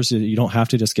e-readers. You don't have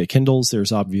to just get Kindles.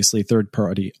 There's obviously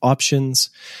third-party options.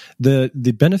 The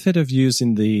benefit of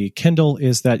using the Kindle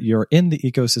is that you're in the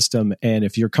ecosystem, and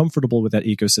if you're comfortable with that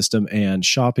ecosystem and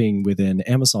shopping within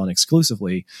Amazon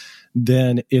exclusively,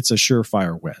 then it's a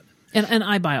surefire win. And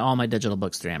I buy all my digital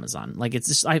books through Amazon. It's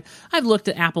just I've looked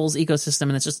at Apple's ecosystem,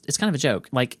 and it's kind of a joke.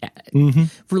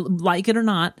 For like it or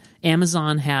not,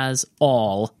 Amazon has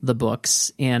all the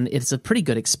books, and it's a pretty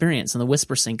good experience. And the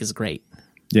WhisperSync is great.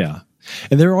 Yeah.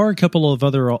 And there are a couple of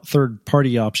other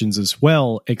third-party options as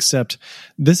well, except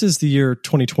this is the year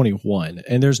 2021,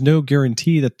 and there's no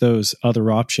guarantee that those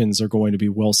other options are going to be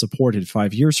well supported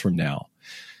 5 years from now.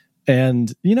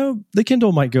 And, the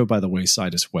Kindle might go by the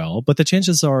wayside as well, but the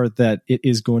chances are that it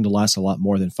is going to last a lot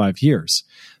more than 5 years.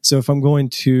 So if I'm going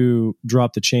to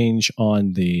drop the change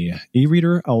on the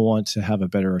e-reader, I want to have a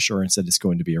better assurance that it's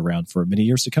going to be around for many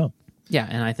years to come. Yeah,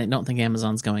 and I don't think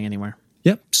Amazon's going anywhere.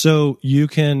 Yep. So you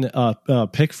can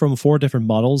pick from 4 different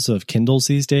models of Kindles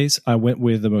these days. I went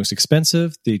with the most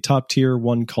expensive, the top tier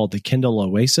one called the Kindle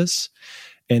Oasis,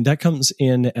 and that comes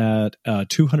in at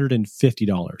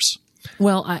 $250.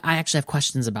 Well, I actually have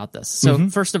questions about this. So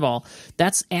first of all,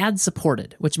 that's ad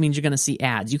supported, which means you're going to see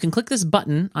ads. You can click this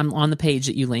button on the page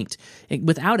that you linked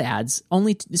without ads.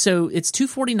 So it's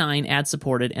 $249 ad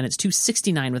supported, and it's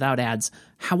 $269 without ads.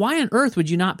 Why on earth would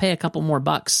you not pay a couple more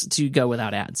bucks to go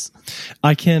without ads?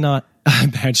 I cannot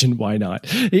imagine why not.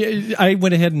 I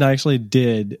went ahead and actually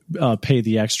did pay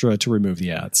the extra to remove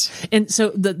the ads. And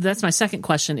so that's my second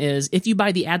question is, if you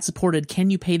buy the ad supported, can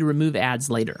you pay to remove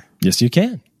ads later? Yes, you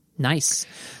can. Nice.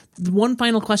 One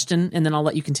final question, and then I'll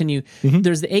let you continue.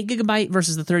 There's the 8 gigabyte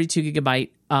versus the 32 gigabyte.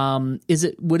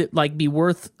 Would it be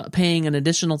worth paying an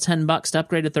additional $10 to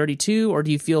upgrade to 32, or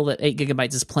do you feel that 8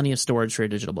 gigabytes is plenty of storage for your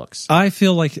digital books? I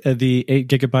feel like the 8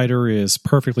 gigabyte is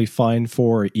perfectly fine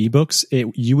for ebooks.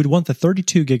 You would want the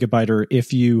 32 gigabyte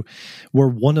if you were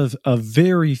one of a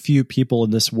very few people in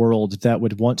this world that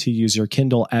would want to use your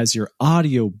Kindle as your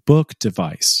audio book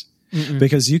device.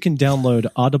 Because you can download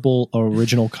Audible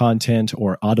original content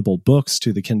or Audible books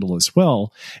to the Kindle as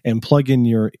well and plug in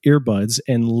your earbuds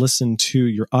and listen to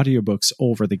your audiobooks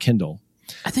over the Kindle.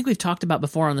 I think we've talked about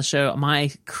before on the show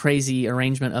my crazy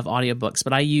arrangement of audiobooks,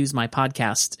 but I use my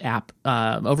podcast app,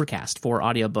 Overcast, for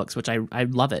audiobooks, which I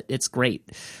love it. It's great.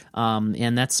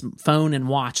 And that's phone and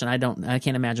watch, and I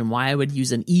can't imagine why I would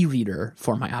use an e-reader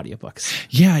for my audiobooks.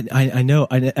 Yeah, I know.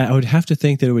 I would have to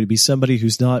think that it would be somebody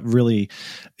who's not really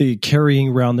carrying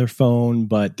around their phone,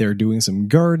 but they're doing some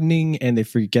gardening and they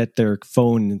forget their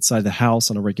phone inside the house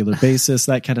on a regular basis,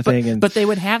 that kind of thing. But they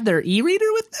would have their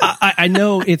e-reader with them? I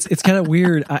know. It's kind of weird.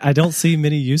 I don't see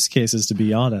many use cases, to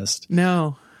be honest.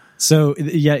 No. So,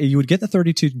 yeah, you would get the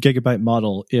 32 gigabyte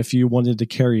model if you wanted to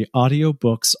carry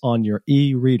audiobooks on your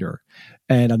e-reader.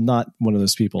 And I'm not one of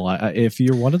those people. If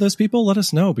you're one of those people, let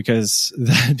us know, because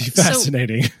that'd be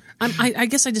fascinating. I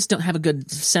guess I just don't have a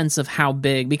good sense of how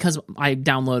big, because I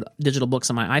download digital books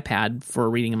on my iPad for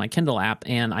reading in my Kindle app,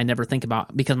 and I never think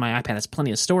about, because my iPad has plenty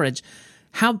of storage,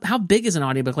 how big is an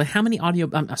audiobook? Like, how many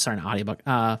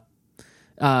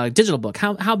digital book.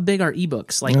 How big are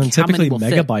ebooks? Like, typically how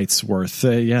many megabytes worth.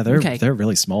 Yeah, they're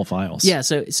really small files. Yeah,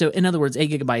 so in other words, 8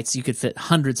 gigabytes, you could fit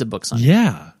hundreds of books on.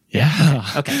 Yeah.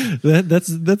 Okay.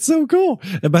 That's so cool.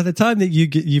 And by the time that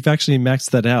you've actually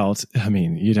maxed that out, I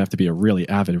mean, you'd have to be a really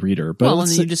avid reader. But and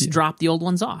then you just drop the old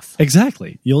ones off.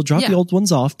 Exactly. You'll drop the old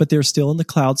ones off, but they're still in the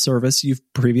cloud service. You've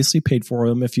previously paid for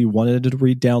them. If you wanted to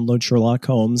re-download Sherlock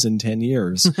Holmes in 10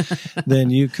 years, then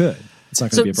you could. It's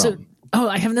not going to be a problem.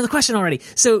 I have another question already.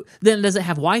 So then, does it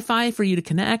have Wi-Fi for you to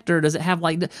connect, or does it have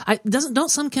don't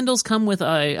some Kindles come with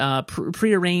a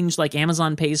prearranged, like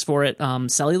Amazon pays for it,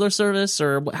 cellular service,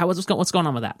 or what's going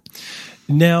on with that?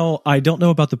 Now, I don't know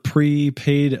about the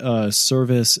prepaid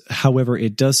service. However,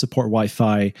 it does support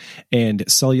Wi-Fi and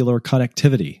cellular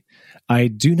connectivity. I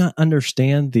do not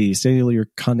understand the cellular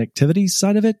connectivity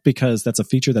side of it, because that's a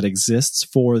feature that exists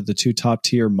for the 2 top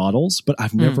tier models, but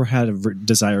I've never had a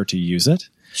desire to use it.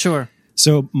 Sure.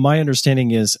 So my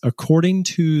understanding is, according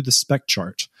to the spec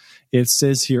chart, it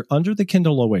says here under the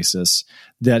Kindle Oasis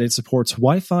that it supports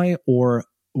Wi-Fi or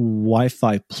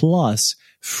Wi-Fi plus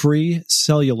free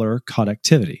cellular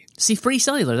connectivity. See, free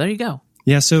cellular. There you go.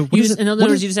 Yeah. So in other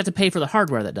words, you just have to pay for the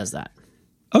hardware that does that.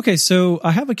 Okay, so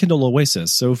I have a Kindle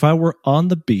Oasis. So if I were on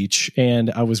the beach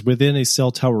and I was within a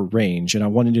cell tower range and I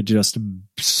wanted to just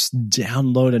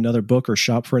download another book or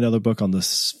shop for another book on the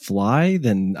fly,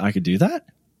 then I could do that?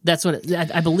 That's what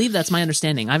I believe. That's my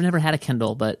understanding. I've never had a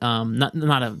Kindle, but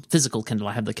not a physical Kindle.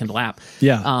 I have the Kindle app.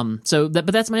 Yeah. But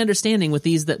that's my understanding with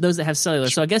those that have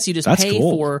cellular. So I guess you just pay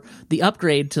for the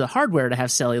upgrade to the hardware to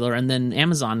have cellular, and then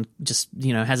Amazon just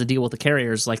has a deal with the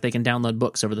carriers, like they can download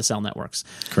books over the cell networks.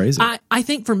 Crazy. I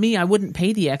think for me, I wouldn't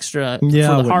pay the extra for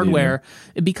the hardware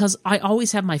because I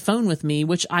always have my phone with me,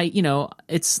 which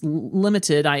it's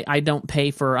limited. I don't pay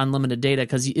for unlimited data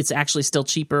because it's actually still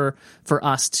cheaper for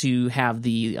us to have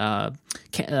the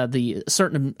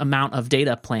certain amount of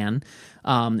data plan,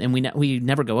 and we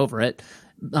never go over it.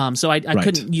 So I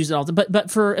couldn't use it all.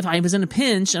 But for if I was in a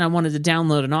pinch and I wanted to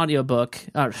download an audiobook,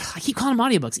 I keep calling them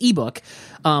audiobooks, ebook,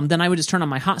 then I would just turn on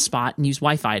my hotspot and use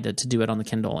Wi-Fi to do it on the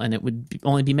Kindle, and it would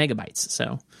only be megabytes.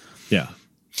 So yeah.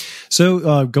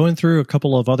 So going through a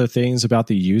couple of other things about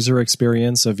the user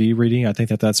experience of e-reading, I think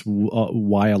that's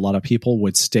why a lot of people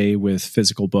would stay with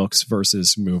physical books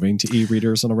versus moving to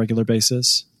e-readers on a regular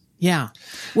basis. Yeah.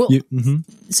 Well,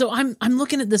 so I'm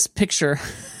looking at this picture.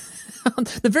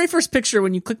 The very first picture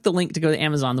when you click the link to go to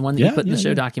Amazon, the one that you put in the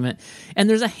show document, and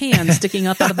there's a hand sticking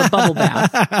up out of the bubble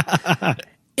bath.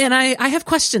 And I have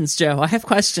questions, Joe. I have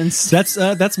questions.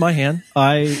 That's my hand.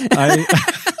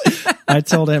 I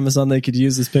told Amazon they could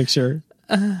use this picture.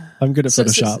 I'm good at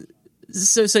Photoshop.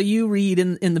 So you read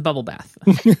in the bubble bath,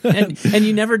 and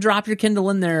you never drop your Kindle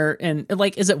in there. And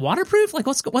like, is it waterproof? Like,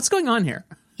 what's going on here?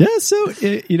 Yeah, so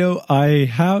I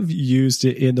have used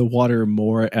it in the water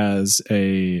more as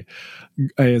a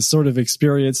sort of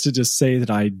experience to just say that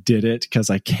I did it because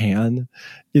I can.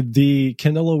 The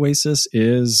Kindle Oasis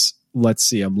is. Let's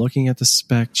see. I'm looking at the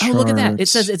spec chart. Oh, look at that. It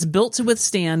says it's built to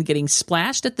withstand getting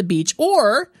splashed at the beach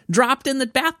or dropped in the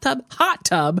bathtub, hot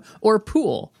tub, or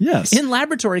pool. Yes. In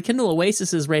laboratory, Kindle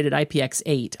Oasis is rated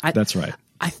IPX8. That's right.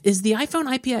 Is the iPhone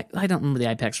IPX? I don't remember the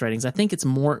IPX ratings. I think it's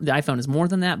more. The iPhone is more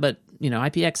than that, but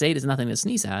IPX8 is nothing to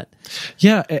sneeze at.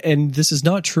 Yeah, and this is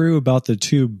not true about the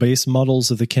two base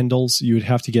models of the Kindles. You would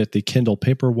have to get the Kindle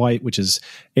Paperwhite, which is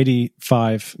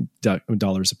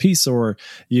 $85 a piece, or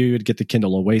you would get the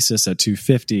Kindle Oasis at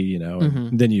 $250.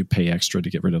 And then you pay extra to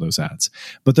get rid of those ads.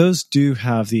 But those do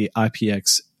have the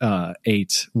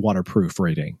IPX8 waterproof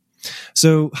rating.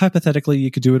 So hypothetically, you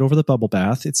could do it over the bubble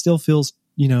bath. It still feels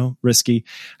risky.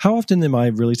 How often am I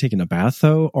really taking a bath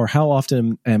though? Or how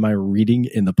often am I reading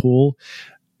in the pool?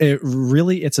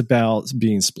 It's about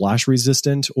being splash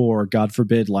resistant, or God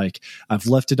forbid, like I've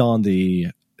left it on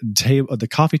the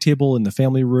coffee table in the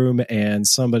family room and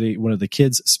one of the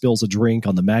kids spills a drink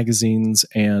on the magazines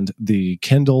and the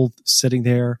Kindle sitting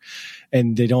there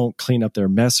and they don't clean up their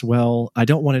mess well. I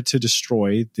don't want it to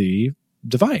destroy the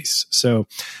device. So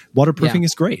waterproofing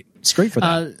is great. It's great for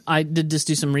that. I did just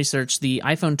do some research. The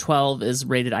iPhone 12 is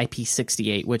rated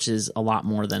IP68, which is a lot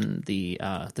more than the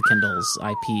Kindle's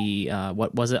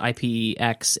what was it?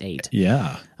 IPX8.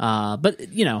 Yeah. But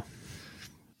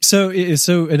So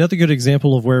another good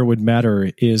example of where it would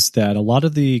matter is that a lot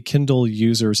of the Kindle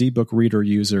users, ebook reader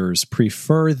users,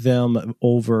 prefer them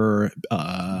over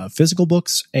physical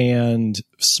books and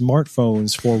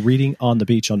smartphones for reading on the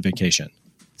beach on vacation.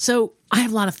 So I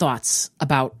have a lot of thoughts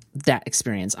about that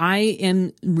experience. I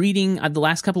am reading, the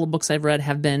last couple of books I've read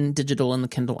have been digital in the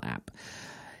Kindle app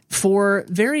for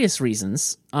various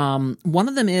reasons. One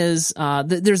of them is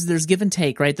there's give and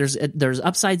take, right? There's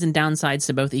upsides and downsides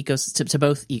to both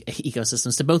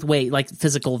ecosystems, to both way, like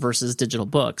physical versus digital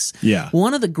books. Yeah.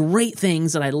 One of the great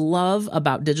things that I love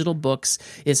about digital books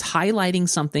is highlighting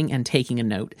something and taking a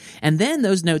note, and then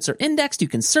those notes are indexed. You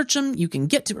can search them, you can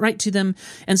get right to them,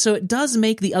 and so it does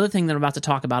make the other thing that I'm about to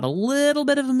talk about a little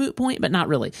bit of a moot point, but not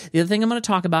really. The other thing I'm going to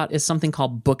talk about is something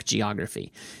called book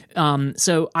geography.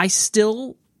 So I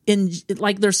still.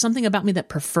 There's something about me that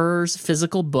prefers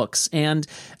physical books, and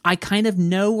I kind of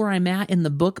know where I'm at in the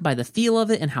book by the feel of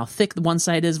it and how thick the one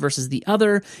side is versus the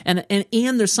other, and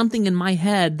there's something in my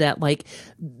head that like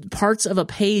parts of a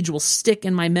page will stick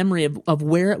in my memory of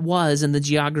where it was in the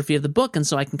geography of the book, and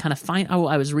so I can kind of find,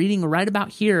 I was reading right about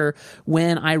here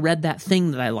when I read that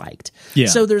thing that I liked. Yeah.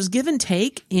 So there's give and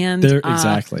take, and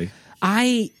exactly.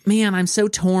 I'm so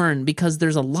torn because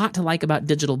there's a lot to like about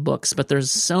digital books, but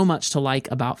there's so much to like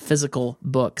about physical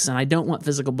books, and I don't want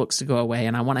physical books to go away,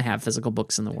 and I want to have physical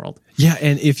books in the world. Yeah,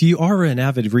 and if you are an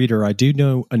avid reader, I do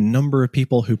know a number of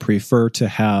people who prefer to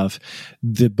have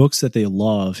the books that they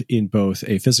love in both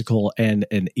a physical and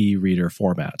an e-reader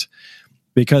format,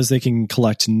 because they can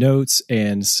collect notes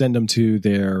and send them to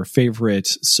their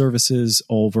favorite services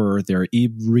over their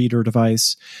e-reader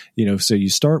device. So you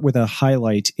start with a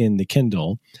highlight in the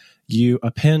Kindle, you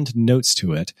append notes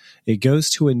to it. It goes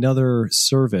to another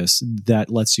service that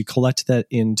lets you collect that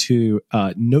into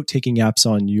note-taking apps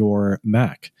on your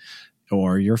Mac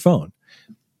or your phone.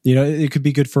 It could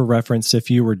be good for reference if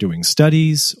you were doing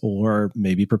studies or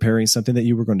maybe preparing something that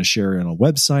you were going to share on a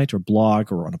website or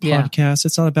blog or on a podcast.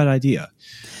 It's not a bad idea.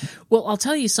 Well, I'll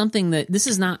tell you something that this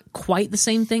is not quite the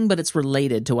same thing, but it's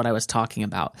related to what I was talking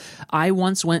about. I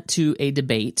once went to a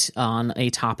debate on a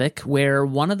topic where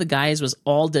one of the guys was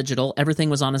all digital. Everything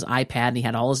was on his iPad, and he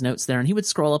had all his notes there, and he would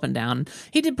scroll up and down.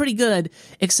 He did pretty good,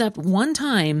 except one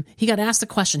time he got asked a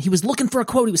question. He was looking for a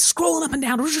quote. He was scrolling up and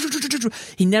down.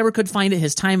 He never could find it.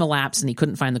 His time elapsed, and he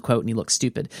couldn't find the quote, and he looked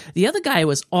stupid. The other guy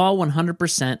was all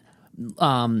 100%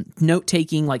 note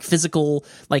taking, like physical,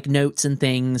 like notes and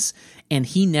things, and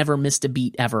he never missed a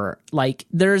beat ever. Like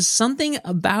there's something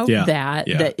about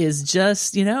that is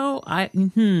just, you know,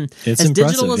 it's as impressive,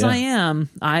 digital as I am,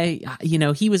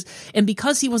 he was, and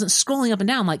because he wasn't scrolling up and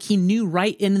down, like he knew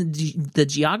right in the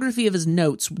geography of his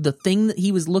notes the thing that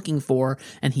he was looking for,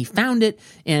 and he found it.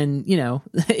 And you know,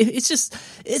 it's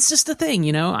just a thing.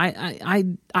 You know,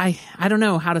 I don't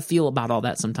know how to feel about all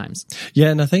that sometimes. Yeah,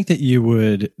 and I think that you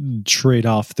would trade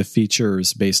off the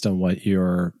features based on what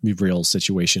your real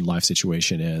situation, life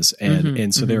situation is.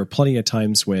 And so there are plenty of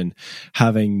times when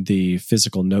having the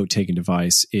physical note-taking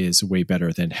device is way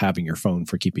better than having your phone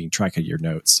for keeping track of your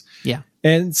notes. Yeah.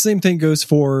 And same thing goes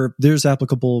for, there's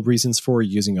applicable reasons for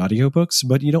using audiobooks,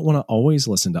 but you don't want to always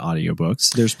listen to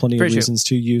audiobooks. There's plenty of reasons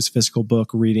to use physical book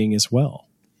reading as well.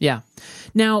 Yeah.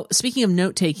 Now, speaking of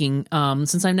note taking,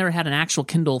 since I've never had an actual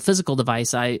Kindle physical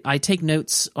device, I take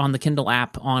notes on the Kindle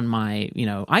app on my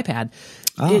iPad.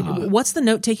 What's the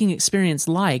note taking experience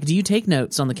like? Do you take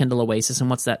notes on the Kindle Oasis, and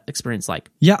what's that experience like?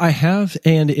 Yeah, I have,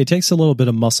 and it takes a little bit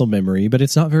of muscle memory, but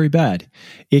it's not very bad.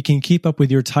 It can keep up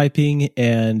with your typing,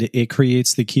 and it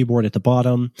creates the keyboard at the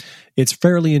bottom. It's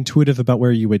fairly intuitive about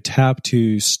where you would tap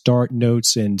to start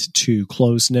notes and to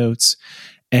close notes.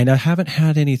 And I haven't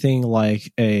had anything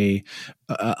like a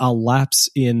lapse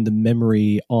in the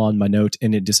memory on my note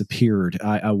and it disappeared.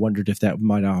 I wondered if that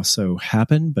might also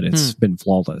happen, but it's been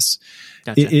flawless.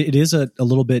 Gotcha. It is a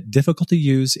little bit difficult to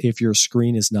use if your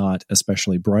screen is not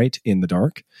especially bright in the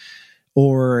dark,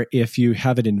 or if you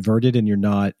have it inverted and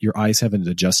your eyes haven't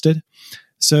adjusted.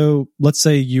 So let's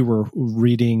say you were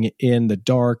reading in the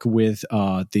dark with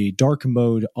the dark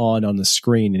mode on the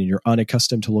screen, and you're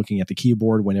unaccustomed to looking at the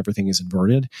keyboard when everything is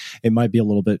inverted. It might be a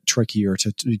little bit trickier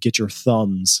to get your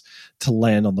thumbs to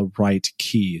land on the right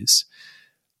keys.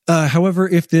 However,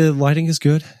 if the lighting is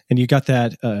good and you got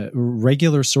that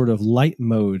regular sort of light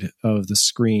mode of the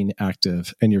screen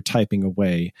active and you're typing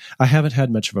away, I haven't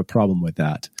had much of a problem with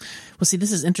that. Well, see,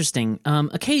 this is interesting.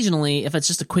 Occasionally, if it's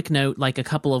just a quick note, like a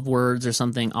couple of words or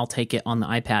something, I'll take it on the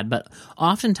iPad. But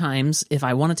oftentimes, if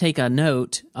I want to take a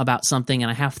note about something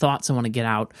and I have thoughts I want to get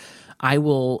out, I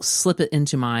will slip it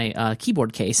into my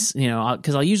keyboard case,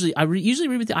 because I usually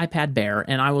read with the iPad Bare,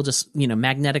 and I will just,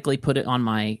 magnetically put it on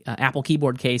my Apple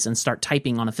keyboard case and start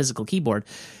typing on a physical keyboard.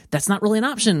 That's not really an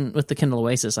option with the Kindle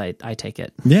Oasis. I take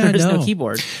it. Yeah, there's no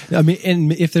keyboard. I mean,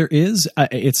 and if there is,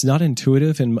 it's not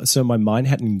intuitive, and so my mind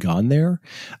hadn't gone there.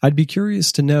 I'd be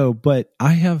curious to know, but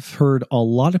I have heard a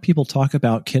lot of people talk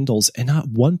about Kindles, and not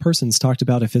one person's talked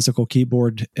about a physical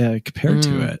keyboard compared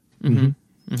to it.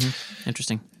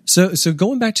 Interesting. So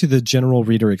going back to the general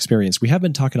reader experience, we have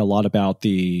been talking a lot about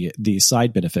the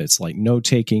side benefits like note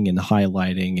taking and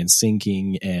highlighting and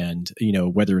syncing and,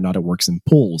 whether or not it works in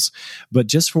pools. But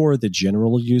just for the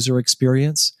general user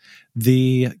experience,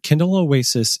 the Kindle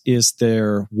Oasis is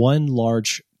their one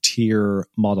large tier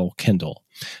model Kindle.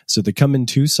 So they come in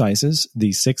two sizes,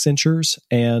 the 6-inchers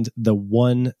and the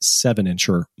 1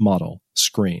 7-incher model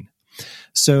screen.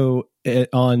 So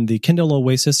on the Kindle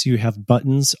Oasis, you have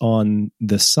buttons on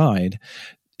the side.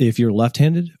 If you're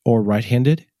left-handed or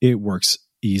right-handed, it works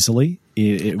easily.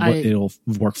 It'll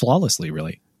work flawlessly,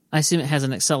 really. I assume it has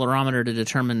an accelerometer to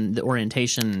determine the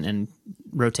orientation and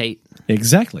rotate.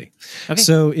 Exactly. Okay.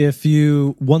 So if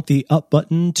you want the up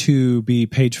button to be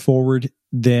page forward,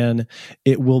 then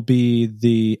it will be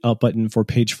the up button for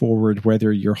page forward,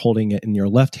 whether you're holding it in your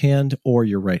left hand or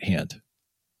your right hand.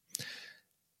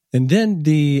 And then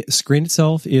the screen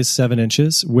itself is 7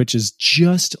 inches, which is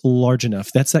just large enough.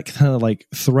 That's that kind of like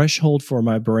threshold for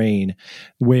my brain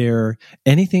where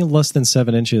anything less than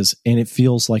 7 inches and it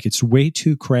feels like it's way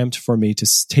too cramped for me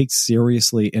to take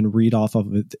seriously and read off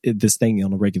of this thing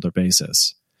on a regular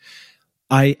basis.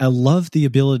 I love the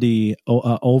ability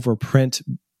over print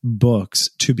books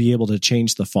to be able to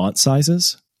change the font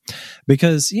sizes.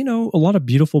 Because, a lot of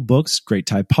beautiful books, great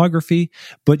typography,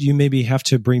 but you maybe have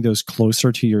to bring those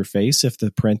closer to your face if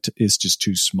the print is just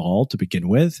too small to begin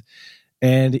with.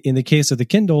 And in the case of the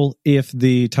Kindle, if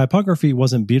the typography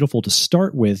wasn't beautiful to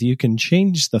start with, you can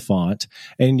change the font,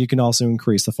 and you can also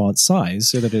increase the font size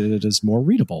so that it is more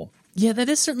readable. Yeah, that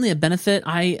is certainly a benefit.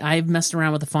 I've messed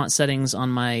around with the font settings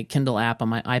on my Kindle app on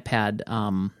my iPad.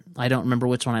 I don't remember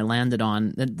which one I landed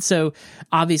on. So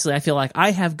obviously I feel like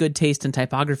I have good taste in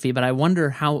typography, but I wonder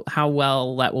how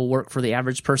well that will work for the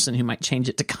average person who might change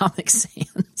it to Comic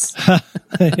Sans.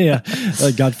 Yeah,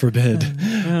 God forbid.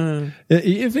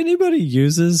 If anybody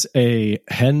uses a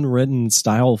handwritten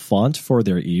style font for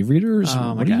their e-readers,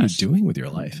 what are you doing with your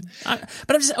life?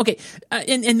 But I'm just, okay,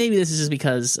 and maybe this is just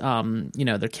because,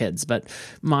 they're kids, but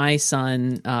my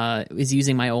son is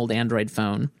using my old Android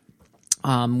phone.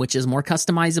 which is more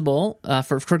customizable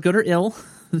for good or ill.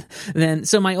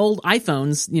 So my old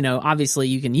iPhones, obviously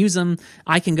you can use them.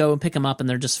 I can go and pick them up and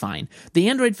they're just fine. The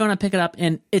Android phone, I pick it up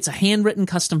and it's a handwritten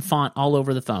custom font all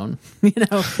over the phone.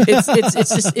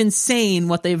 It's just insane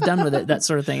what they've done with it, that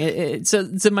sort of thing. So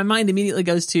my mind immediately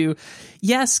goes to,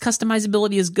 yes,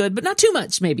 customizability is good, but not too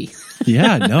much, maybe.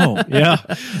 Yeah, no, yeah,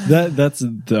 that's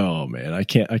oh man, I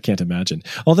can't imagine.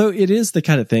 Although it is the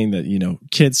kind of thing that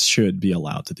kids should be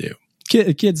allowed to do.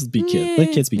 Kids be kids.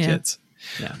 Let kids be kids.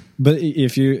 Yeah. But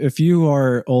if you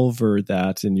are over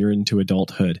that and you're into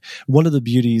adulthood, one of the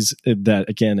beauties that,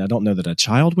 again, I don't know that a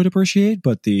child would appreciate,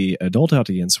 but the adult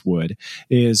audience would,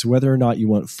 is whether or not you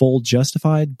want full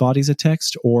justified bodies of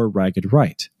text or ragged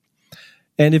right.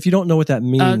 And if you don't know what that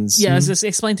means... just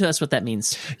explain to us what that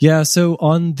means. Yeah, so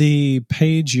on the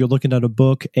page, you're looking at a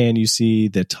book and you see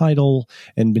the title,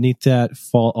 and beneath that,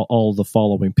 all the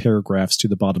following paragraphs to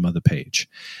the bottom of the page.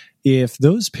 If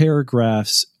those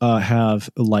paragraphs have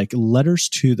like letters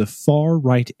to the far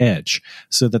right edge,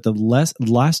 so that the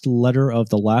last letter of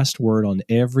the last word on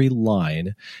every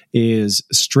line is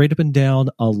straight up and down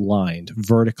aligned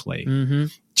vertically,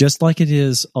 just like it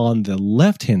is on the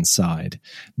left-hand side,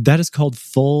 that is called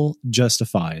full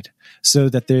justified, so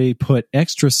that they put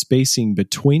extra spacing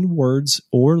between words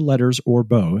or letters or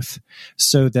both,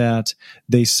 so that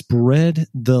they spread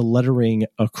the lettering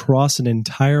across an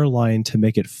entire line to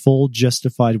make it full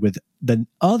justified with the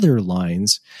other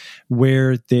lines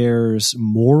where there's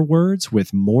more words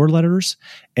with more letters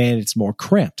and it's more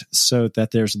cramped, so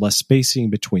that there's less spacing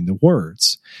between the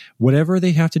words. Whatever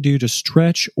they have to do to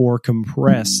stretch or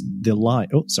compress the line.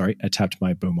 Oh, sorry, I tapped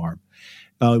my boom arm.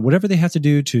 Whatever they have to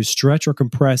do to stretch or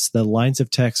compress the lines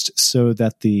of text so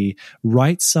that the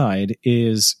right side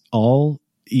is all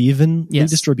evenly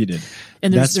distributed.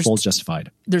 And that's full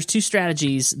justified. There's two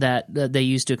strategies that they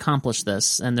use to accomplish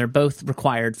this, and they're both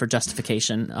required for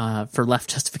justification, for left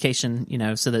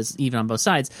justification, so that's even on both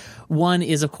sides. One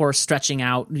is, of course, stretching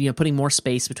out, putting more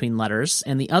space between letters,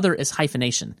 and the other is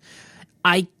hyphenation.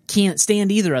 I can't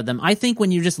stand either of them. I think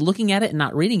when you're just looking at it and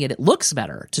not reading it, it looks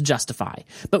better to justify.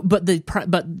 But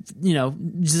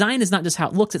design is not just how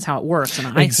it looks; it's how it works. And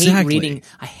I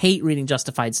hate reading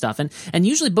justified stuff. And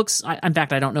usually books. In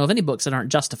fact, I don't know of any books that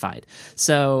aren't justified.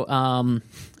 So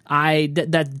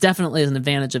that definitely is an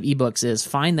advantage of ebooks, is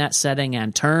find that setting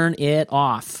and turn it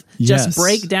off. Yes. Just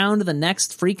break down to the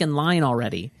next freaking line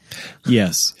already.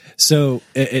 Yes. So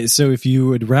if you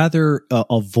would rather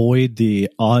avoid the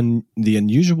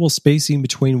unusual spacing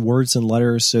between words and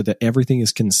letters so that everything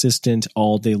is consistent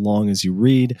all day long as you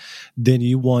read, then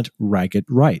you want ragged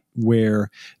right, where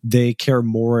they care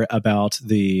more about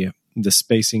the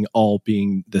spacing all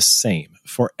being the same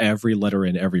for every letter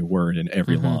and every word and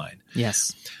every line.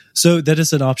 Yes. So that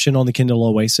is an option on the Kindle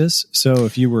Oasis. So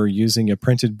if you were using a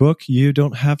printed book, you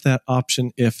don't have that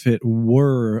option if it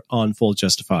were on full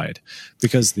justified,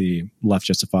 because the left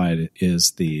justified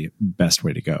is the best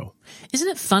way to go. Isn't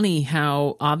it funny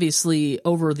how obviously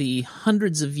over the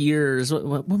hundreds of years,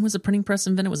 when was the printing press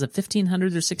invented? Was it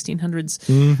 1500s or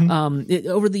 1600s?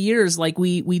 Over the years, like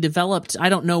we developed, I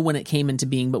don't know when it came into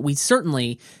being, but we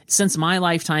certainly, since my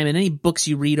lifetime, and any books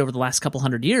you read over the last couple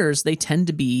hundred years, they tend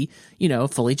to be,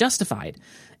 fully justified.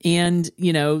 And,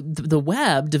 the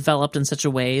web developed in such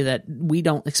a way that we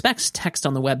don't expect text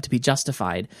on the web to be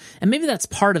justified. And maybe that's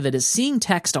part of it, is seeing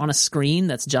text on a screen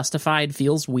that's justified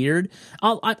feels weird.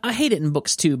 I hate it in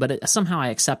books too, but somehow I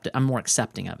accept it. I'm more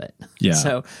accepting of it. Yeah,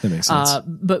 so, that makes sense.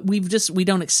 But we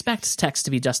don't expect text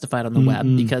to be justified on the web,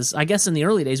 because I guess in the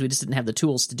early days we just didn't have the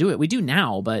tools to do it. We do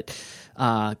now, but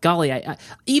golly, I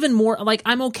even more, like,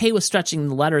 I'm okay with stretching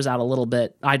the letters out a little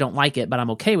bit. I don't like it, but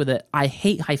I'm okay with it. I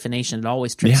hate hyphenation. It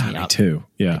always trips me up. Me too.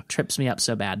 Yeah. It trips me up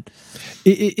so bad.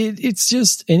 It's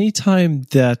just anytime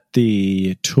that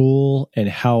the tool and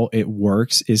how it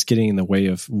works is getting in the way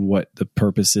of what the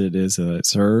purpose it is that it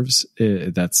serves,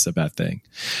 that's a bad thing.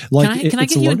 Like, can I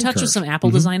get you in touch with some Apple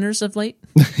designers of late?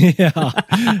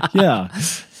 Yeah.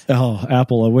 Oh,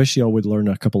 Apple, I wish y'all would learn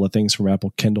a couple of things from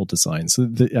Apple Kindle designs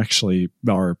that actually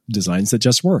are designs that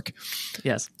just work.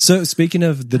 Yes. So speaking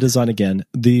of the design again,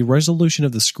 the resolution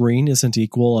of the screen isn't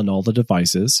equal on all the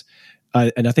devices.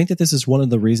 And I think that this is one of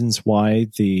the reasons why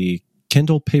the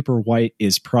Kindle Paperwhite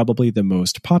is probably the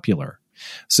most popular.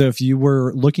 So if you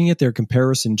were looking at their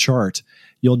comparison chart,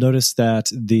 you'll notice that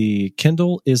the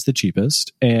Kindle is the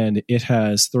cheapest, and it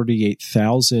has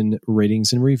 38,000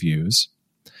 ratings and reviews.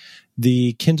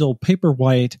 The Kindle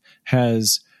Paperwhite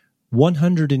has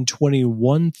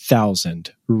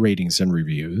 121,000 ratings and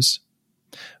reviews,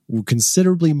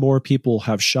 considerably more people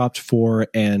have shopped for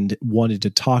and wanted to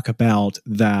talk about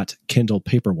that Kindle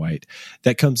Paperwhite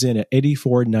that comes in at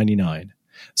 $84.99.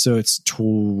 So it's,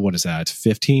 what is that,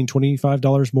 $15,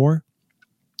 $25 more?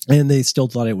 And they still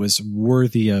thought it was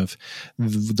worthy of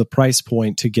the price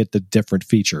point to get the different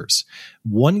features.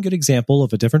 One good example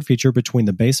of a different feature between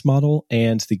the base model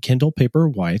and the Kindle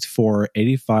Paperwhite for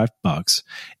 $85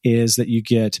 is that you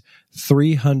get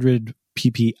 300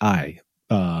 PPI.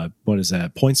 What is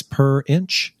that? Points per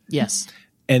inch? Yes.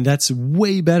 And that's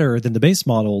way better than the base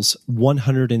model's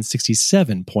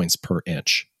 167 points per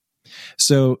inch.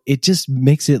 So it just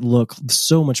makes it look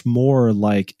so much more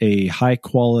like a high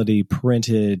quality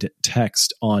printed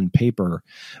text on paper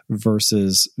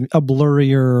versus a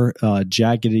blurrier,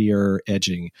 jaggedier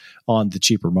edging on the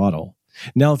cheaper model.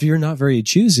 Now, if you're not very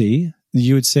choosy,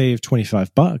 you would save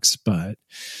 $25, but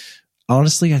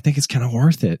honestly, I think it's kind of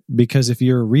worth it because if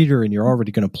you're a reader and you're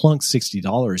already going to plunk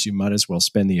 $60, you might as well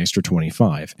spend the extra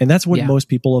 $25. And that's what most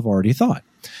people have already thought.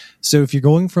 So if you're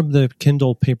going from the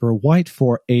Kindle Paperwhite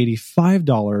for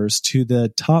 $85 to the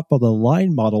top of the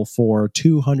line model for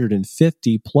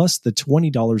 $250 plus the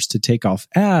 $20 to take off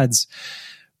ads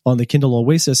on the Kindle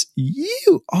Oasis,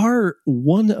 you are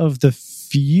one of the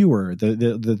fewer,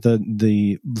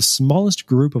 the smallest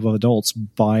group of adults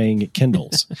buying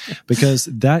Kindles because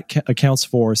that accounts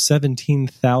for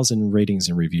 17,000 ratings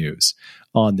and reviews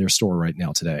on their store right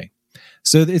now today.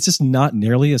 So it's just not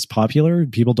nearly as popular.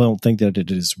 People don't think that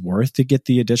it is worth to get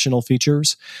the additional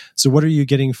features. So what are you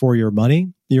getting for your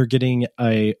money? You're getting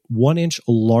a 1-inch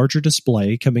larger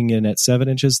display coming in at 7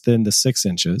 inches than the 6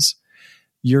 inches.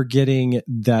 You're getting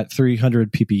that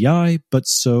 300 PPI, but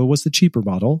so was the cheaper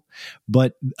model.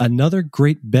 But another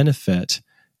great benefit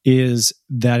is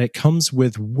that it comes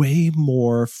with way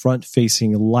more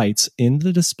front-facing lights in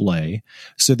the display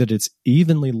so that it's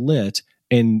evenly lit,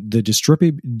 and the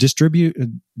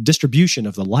distribution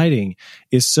of the lighting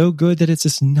is so good that it's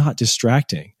just not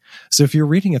distracting. So if you're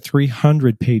reading a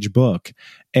 300-page book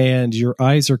and your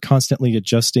eyes are constantly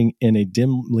adjusting in a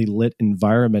dimly lit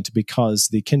environment because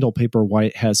the Kindle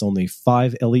Paperwhite has only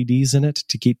 5 LEDs in it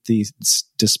to keep the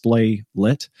display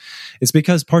lit, it's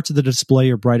because parts of the display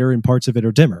are brighter and parts of it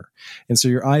are dimmer. And so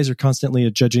your eyes are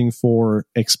constantly judging for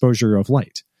exposure of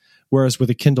light. Whereas with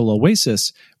a Kindle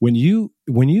Oasis, when you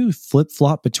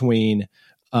flip-flop between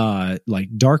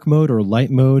like dark mode or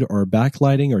light mode or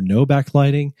backlighting or no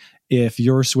backlighting, if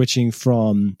you're switching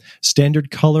from standard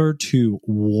color to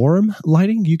warm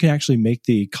lighting, you can actually make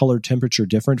the color temperature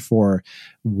different for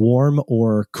warm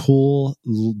or cool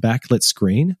backlit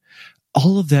screen.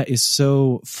 All of that is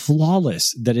so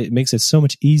flawless that it makes it so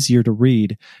much easier to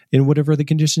read in whatever the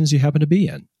conditions you happen to be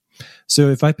in. So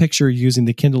if I picture using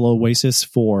the Kindle Oasis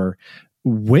for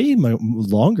way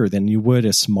longer than you would a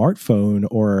smartphone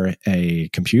or a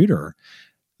computer,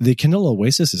 the Kindle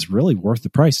Oasis is really worth the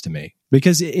price to me.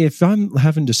 Because if I'm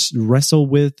having to wrestle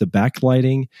with the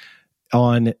backlighting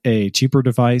on a cheaper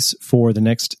device for the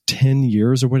next 10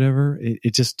 years or whatever,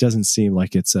 it just doesn't seem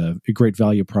like it's a great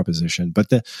value proposition. But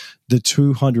the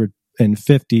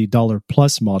 $250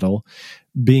 plus model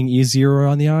being easier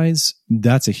on the eyes,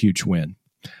 that's a huge win.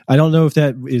 I don't know if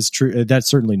that is true. That's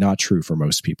certainly not true for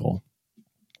most people.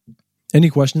 Any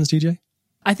questions, TJ?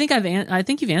 I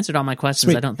think you've answered all my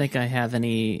questions. Sweet. I don't think I have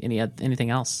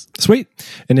anything else. Sweet.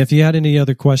 And if you had any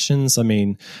other questions, I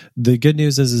mean, the good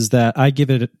news is that I give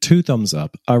it 2 thumbs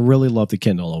up. I really love the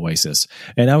Kindle Oasis,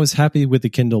 and I was happy with the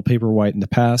Kindle Paperwhite in the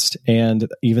past,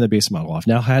 and even the base model. I've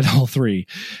now had all 3,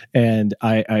 and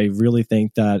I really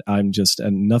think that I'm just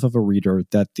enough of a reader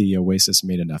that the Oasis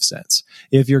made enough sense.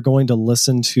 If you're going to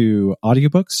listen to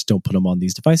audiobooks, don't put them on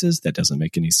these devices. That doesn't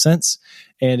make any sense.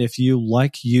 And if you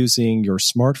like using your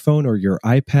smartphone or your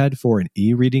iPad for an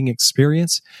e-reading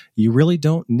experience, you really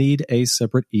don't need a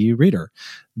separate e-reader.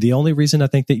 The only reason I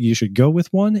think that you should go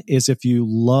with one is if you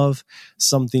love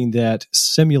something that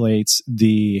simulates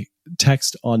the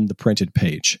text on the printed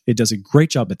page. It does a great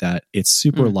job at that. It's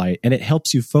super light, and it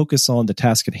helps you focus on the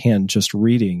task at hand, just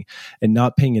reading and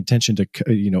not paying attention to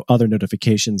other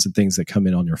notifications and things that come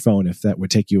in on your phone, if that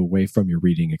would take you away from your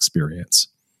reading experience.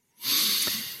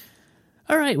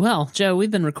 All right. Well, Joe, we've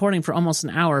been recording for almost an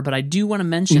hour, but I do want to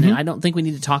mention it. I don't think we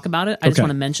need to talk about it. I just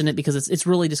want to mention it because it's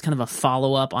really just kind of a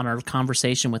follow-up on our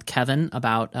conversation with Kevin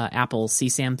about Apple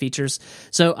CSAM features.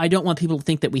 So I don't want people to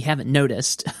think that we haven't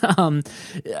noticed.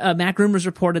 Mac Rumors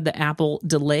reported that Apple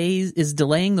is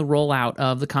delaying the rollout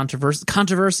of the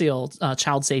controversial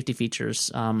child safety features.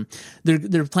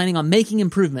 They're planning on making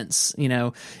improvements,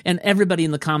 and everybody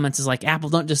in the comments is like, Apple,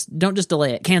 don't just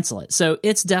delay it, cancel it. So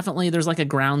it's definitely, there's like a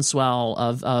groundswell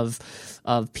of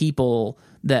people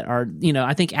that are, you know,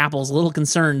 I think Apple's a little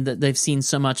concerned that they've seen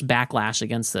so much backlash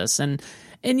against this. And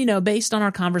you know, based on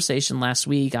our conversation last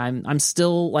week, I'm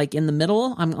still like in the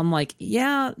middle. I'm like,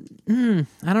 yeah,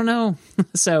 I don't know.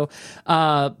 So,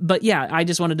 but yeah, I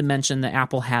just wanted to mention that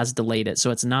Apple has delayed it, so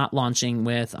it's not launching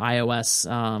with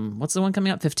iOS. What's the one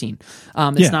coming out? 15.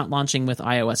 It's not launching with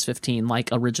iOS 15 like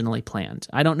originally planned.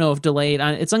 I don't know if delayed.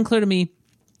 It's unclear to me.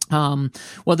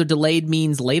 Whether delayed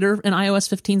means later in iOS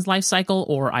 15's life cycle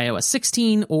or iOS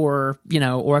 16, or, you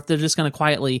know, or if they're just going to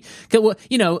quietly,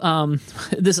 you know,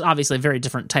 this is obviously a very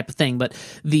different type of thing, but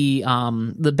the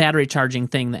battery charging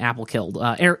thing that Apple killed,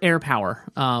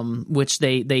 AirPower, which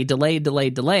they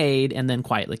delayed, and then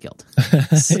quietly killed.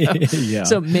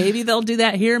 So maybe they'll do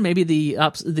that here. Maybe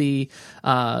the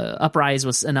uprise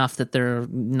was enough that they're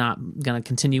not going to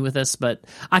continue with this, but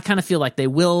I kind of feel like they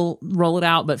will roll it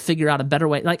out, but figure out a better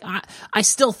way. Like, I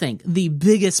still think the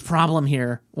biggest problem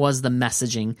here was the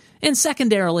messaging. And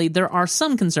secondarily, there are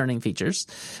some concerning features,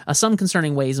 some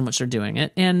concerning ways in which they're doing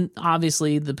it. And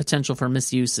obviously, the potential for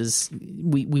misuse is,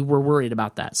 we were worried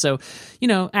about that. So, you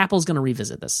know, Apple's going to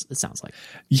revisit this, it sounds like.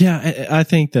 Yeah, I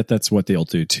think that's what they'll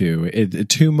do too.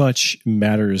 Too much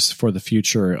matters for the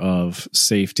future of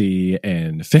safety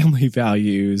and family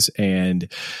values and,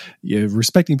 you know,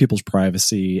 respecting people's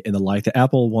privacy and the like. That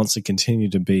Apple wants to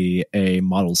continue to be a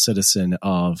model citizen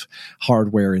of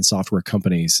hardware and software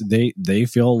companies. They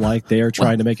feel like they are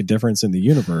trying to make a difference in the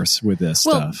universe with this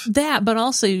stuff. That, but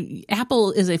also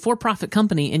Apple is a for-profit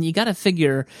company, and you got to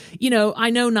figure, you know,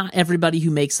 I know not everybody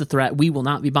who makes the threat, we will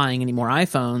not be buying any more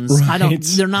iPhones. Right.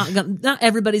 Not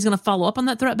everybody's going to follow up on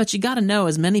that threat, but you got to know,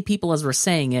 as many people as were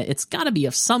saying it, it's got to be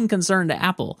of some concern to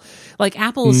Apple. Like,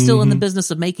 Apple is still in the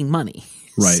business of making money.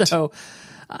 Right. So,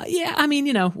 yeah, I mean,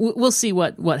 you know, we'll see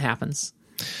what happens.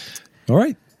 All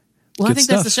right. Well, Good I think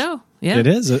stuff. that's the show. Yeah, it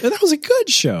is. That was a good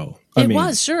show. It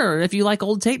was, sure. If you like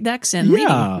old tape decks and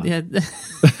reading.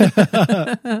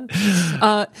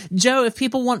 Joe, if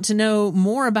people want to know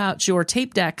more about your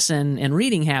tape decks and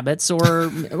reading habits, or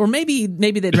maybe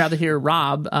they'd rather hear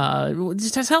Rob,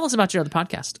 just tell us about your other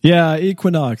podcast. Yeah,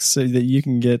 Equinox, so that you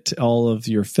can get all of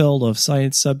your fill of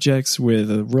science subjects with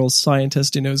a real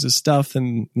scientist who knows his stuff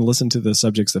and listen to the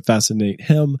subjects that fascinate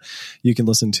him. You can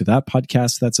listen to that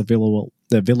podcast. That's available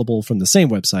from the same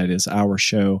website as our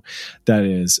show. That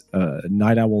is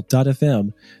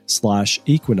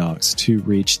nightowl.fm/equinox to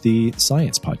reach the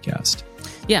science podcast.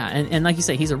 Yeah, and like you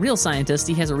say, he's a real scientist.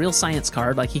 He has a real science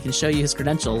card. Like, he can show you his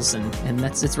credentials, and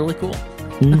it's really cool.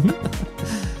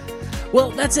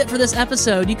 Well, that's it for this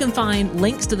episode. You can find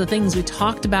links to the things we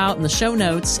talked about in the show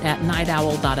notes at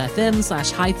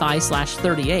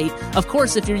nightowl.fm/hi-fi/38. Of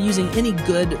course, if you're using any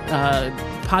good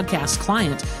podcast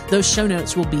client, those show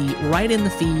notes will be right in the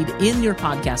feed in your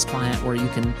podcast client, where you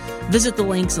can visit the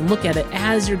links and look at it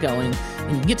as you're going,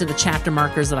 and you can get to the chapter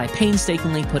markers that I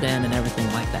painstakingly put in and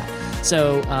everything like that.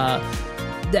 So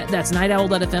that's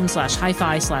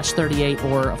nightowl.fm/hi-fi/38,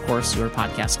 or, of course, your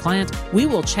podcast client. We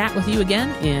will chat with you again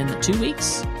in 2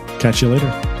 weeks. Catch you later.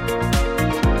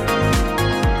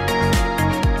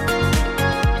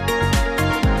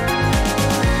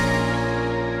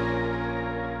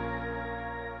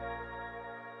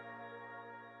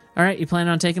 All right, you planning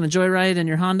on taking a joyride in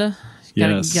your Honda?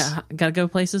 Yes. Gotta go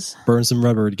places? Burn some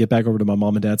rubber to get back over to my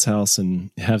mom and dad's house and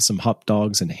have some hot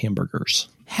dogs and hamburgers.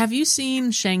 Have you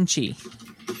seen Shang-Chi?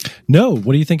 No.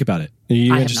 What do you think about it?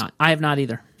 I have not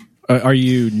either. Are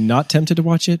you not tempted to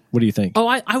watch it? What do you think? Oh,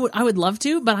 I would love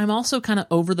to, but I'm also kind of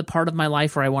over the part of my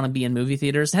life where I want to be in movie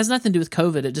theaters. It has nothing to do with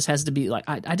COVID. It just has to be like,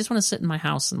 I just want to sit in my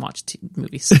house and watch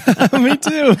movies. Me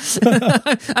too.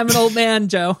 I'm an old man,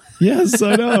 Joe. Yes,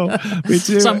 I know. Me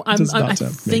too. So I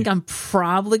think I'm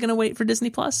probably going to wait for Disney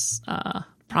Plus.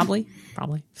 Probably.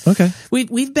 Okay.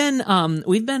 We've been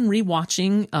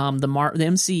rewatching the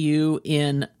MCU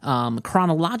in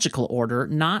chronological order.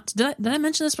 Not did I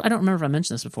mention this? I don't remember if I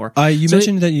mentioned this before. You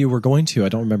mentioned that you were going to. I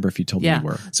don't remember if you told me you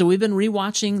were. So we've been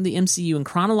rewatching the MCU in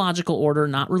chronological order,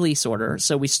 not release order.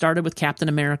 So we started with Captain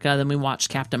America, then we watched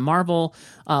Captain Marvel.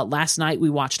 Last night we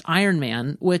watched Iron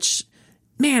Man, which,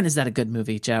 man, is that a good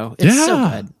movie, Joe? It's so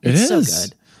good. It's so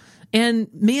good. And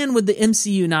man, would the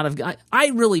MCU not have? I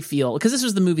really feel, because this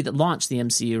was the movie that launched the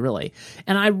MCU, really.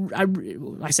 And I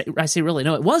say really,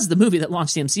 no, it was the movie that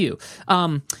launched the MCU.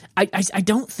 I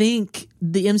don't think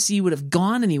the MCU would have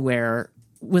gone anywhere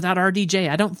without RDJ.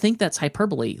 I don't think that's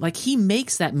hyperbole. Like, he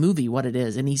makes that movie what it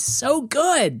is, and he's so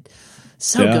good,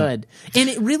 good. And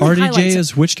it really RDJ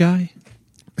is which guy?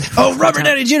 Oh, Robert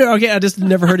Downey Jr. Okay, I just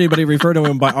never heard anybody refer to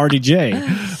him by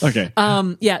RDJ. Okay.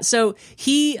 Yeah. So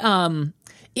he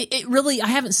it really, I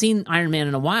haven't seen Iron Man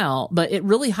in a while, but it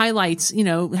really highlights,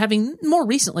 having more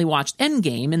recently watched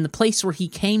Endgame and the place where he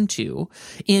came to.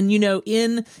 In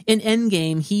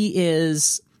Endgame, he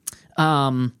is,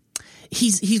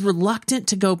 he's reluctant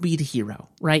to go be the hero,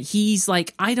 right? He's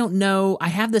like, I don't know. I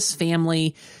have this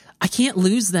family. I can't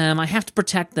lose them. I have to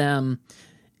protect them.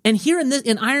 And here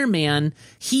in Iron Man,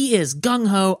 he is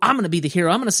gung-ho. I'm going to be the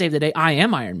hero. I'm going to save the day. I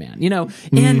am Iron Man,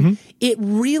 and it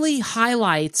really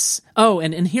highlights,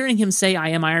 and hearing him say I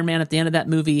am Iron Man at the end of that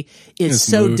movie is it's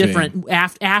so moving. different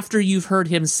after you've heard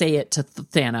him say it to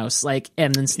Thanos,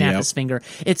 and then snap his finger.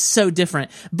 It's so different.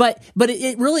 But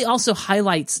it really also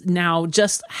highlights now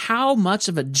just how much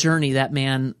of a journey that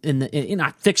man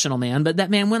not fictional man, but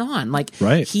that man went on.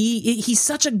 Right. He's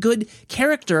such a good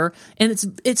character, and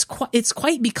it's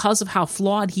quite because of how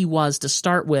flawed he was to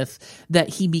start with that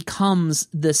he becomes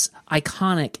this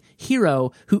iconic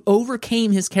hero who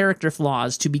overcame his character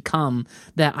flaws to become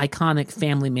that iconic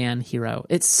family man hero.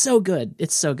 It's so good.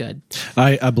 It's so good.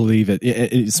 I believe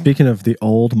it. Speaking of the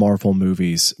old Marvel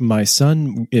movies, my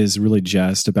son is really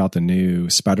jazzed about the new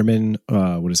Spider-Man.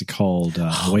 What is it called?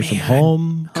 Away from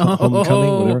Home,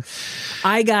 Homecoming, whatever.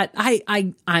 I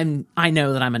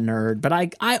know that I'm a nerd, but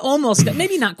I almost got,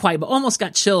 maybe not quite, but almost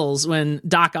got chills when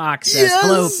Doc Ock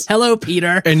says, hello,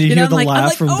 Peter. And you hear the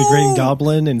laugh from the Green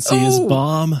Goblin and see his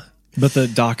bomb. But the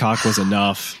Doc Ock was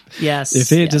enough. Yes. If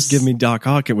they had just given me Doc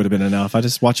Ock, it would have been enough. I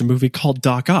just watched a movie called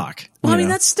Doc Ock. Well,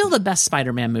 that's still the best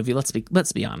Spider-Man movie. Let's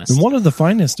be honest. And one of the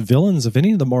finest villains of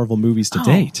any of the Marvel movies to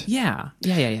date. Yeah.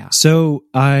 So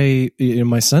my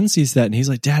son sees that and he's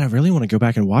like, Dad, I really want to go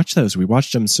back and watch those. We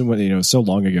watched them so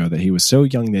long ago that he was so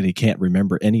young that he can't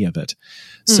remember any of it.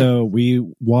 So we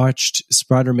watched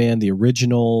Spider-Man, the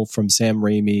original from Sam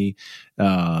Raimi,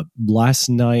 last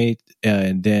night,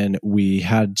 and then we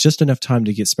had just enough time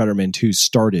to get Spider-Man 2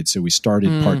 started. So we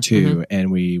started part 2,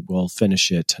 and we will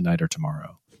finish it tonight or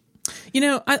tomorrow.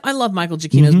 I love Michael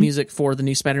Giacchino's music for the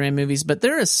new Spider-Man movies, but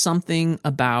there is something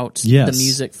about the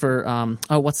music for,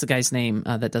 what's the guy's name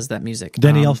that does that music?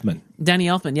 Danny Elfman. Danny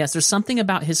Elfman, yes. There's something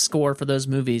about his score for those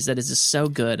movies that is just so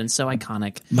good and so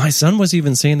iconic. My son was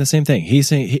even saying the same thing.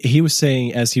 He was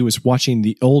saying as he was watching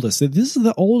the oldest, that this is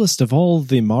the oldest of all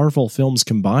the Marvel films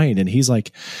combined, and he's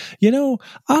like,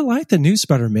 I like the new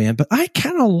Spider-Man, but I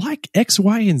kind of like X,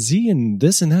 Y, and Z and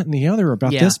this and that and the other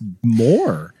about this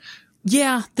more.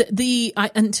 Yeah,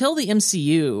 until the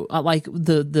MCU, like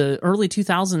the early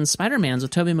 2000s Spider-Mans with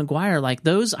Tobey Maguire, like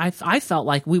those, I felt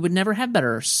like we would never have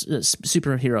better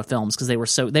superhero films because they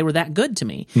were that good to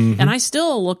me, and I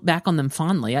still look back on them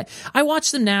fondly. I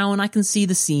watch them now and I can see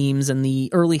the seams and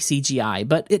the early CGI,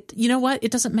 but you know what?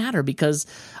 It doesn't matter because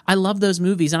I love those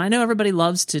movies, and I know everybody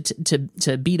loves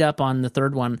to beat up on the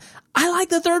third one. I like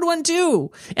the third one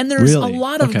too, and there's a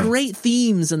lot of great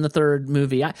themes in the third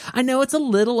movie. I know it's a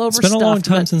little overstuffed. It's been a long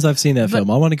time since I've seen that film.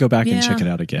 I want to go back and check it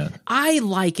out again. I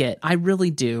like it. I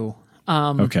really do.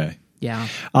 Okay. Yeah.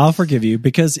 I'll forgive you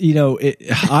because,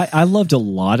 I loved a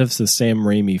lot of the Sam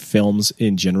Raimi films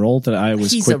in general that I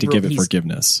was quick to give it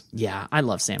forgiveness. Yeah, I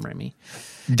love Sam Raimi.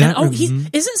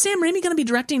 Isn't Sam Raimi going to be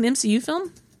directing an MCU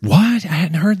film? What? I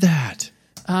hadn't heard that.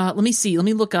 Let me see. Let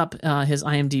me look up his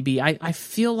IMDb. I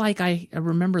feel like I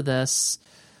remember this.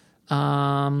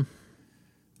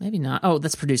 Maybe not. Oh,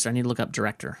 that's producer. I need to look up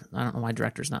director. I don't know why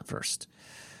director's not first.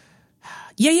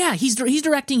 Yeah. He's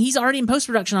directing. He's already in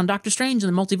post-production on Doctor Strange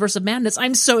and the Multiverse of Madness.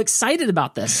 I'm so excited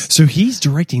about this. So he's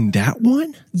directing that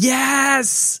one?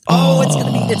 Yes.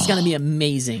 It's gonna be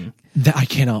amazing. I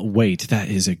cannot wait. That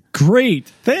is a great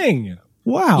thing.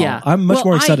 Wow. Yeah. I'm much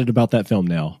more excited about that film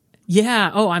now. Yeah.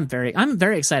 Oh, I'm very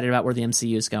excited about where the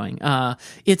MCU is going.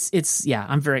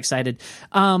 I'm very excited.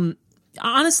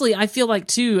 Honestly, I feel like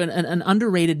too an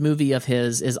underrated movie of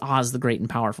his is Oz the Great and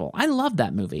Powerful. I love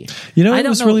that movie. It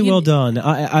was really well done.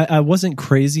 I wasn't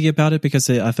crazy about it because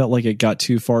I felt like it got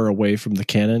too far away from the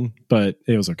canon, but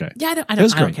it was okay. Yeah, I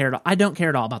don't care at all. I don't care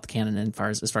at all about the canon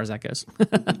as far as that goes.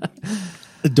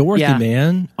 Dorothy,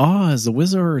 man, Oz the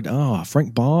Wizard. Oh,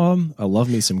 Frank Baum. I love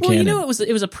me some canon. It was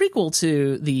a prequel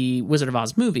to the Wizard of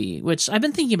Oz movie, which I've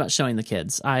been thinking about showing the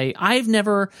kids. I've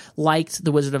never liked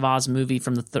the Wizard of Oz movie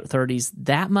from the 30s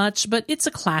that much, but it's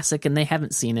a classic, and they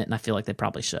haven't seen it, and I feel like they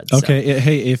probably should. Okay,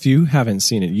 hey, if you haven't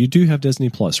seen it, you do have Disney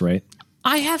Plus, right?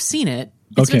 I have seen it.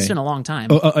 It's been a long time.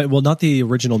 Well, not the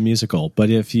original musical, but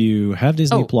if you have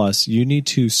Disney Plus, you need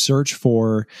to search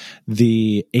for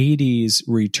the 80s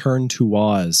Return to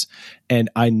Oz. And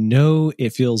I know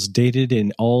it feels dated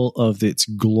in all of its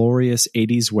glorious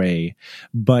 80s way,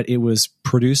 but it was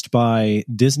produced by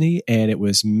Disney and it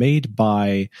was made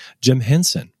by Jim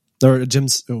Henson. Or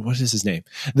what is his name?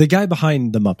 The guy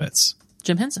behind the Muppets.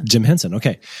 Jim Henson. Jim Henson.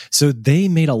 Okay. So they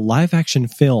made a live action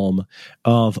film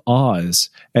of Oz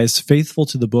as faithful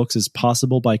to the books as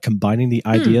possible by combining the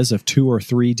ideas of 2 or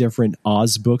 3 different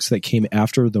Oz books that came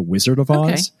after The Wizard of Oz.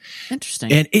 Okay.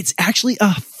 Interesting. And it's actually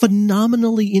a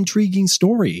phenomenally intriguing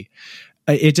story.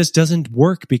 It just doesn't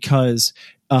work because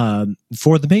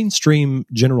for the mainstream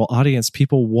general audience,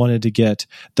 people wanted to get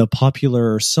the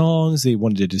popular songs. They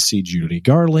wanted to see Judy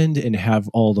Garland and have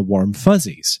all the warm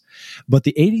fuzzies. But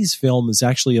the 80s film is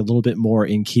actually a little bit more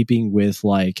in keeping with,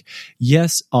 like,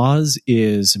 yes, Oz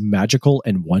is magical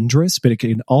and wondrous, but it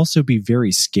can also be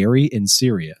very scary and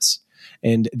serious.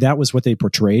 And that was what they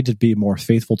portrayed, to be more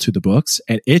faithful to the books.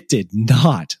 And it did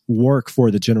not work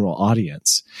for the general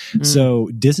audience.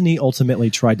 So Disney ultimately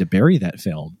tried to bury that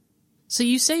film. So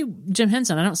you say Jim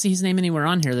Henson. I don't see his name anywhere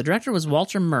on here. The director was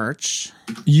Walter Murch.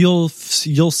 You'll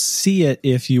see it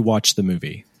if you watch the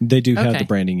movie. They do have the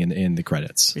branding in the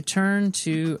credits. Return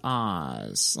to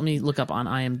Oz. Let me look up on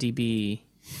IMDb.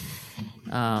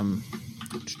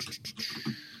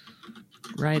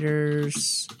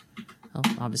 Writers... Oh,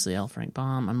 obviously L. Frank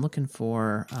Baum. I'm looking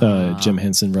for Jim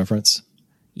Henson reference.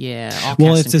 Yeah.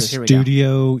 Well, it's a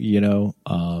studio, you know.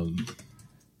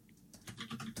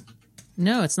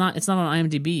 No, it's not. It's not on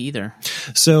IMDb either.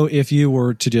 So if you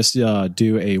were to just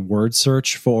do a word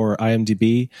search for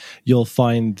IMDb, you'll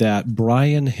find that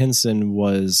Brian Henson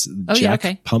was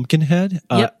Jack Pumpkinhead.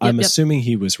 I'm assuming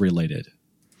he was related.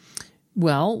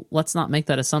 Well, let's not make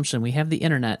that assumption. We have the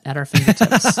internet at our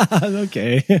fingertips.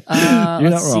 Okay. You're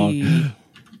not wrong.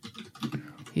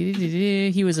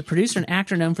 He was a producer and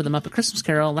actor known for The Muppet Christmas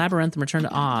Carol, Labyrinth, and Return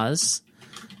to Oz.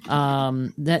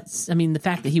 The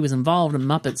fact that he was involved in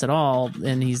Muppets at all,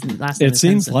 and he's last name it is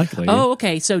seems Henson. likely. Oh,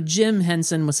 okay. So Jim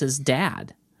Henson was his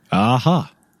dad.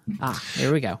 Aha.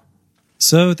 There we go.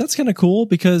 So that's kind of cool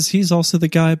because he's also the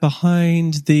guy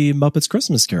behind the Muppets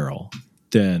Christmas Carol.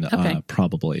 Then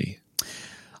probably.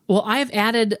 Well, I've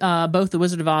added both The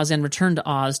Wizard of Oz and Return to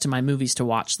Oz to my movies to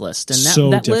watch list, and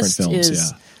that list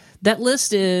films, that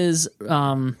list is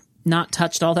not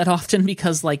touched all that often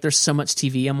because there's so much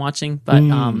TV I'm watching. But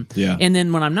and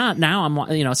then when I'm not now,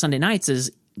 I'm Sunday nights is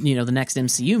the next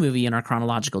MCU movie in our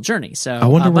chronological journey. So I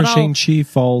wonder where Shang-Chi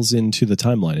falls into the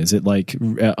timeline. Is it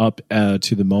up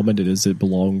to the moment? Does it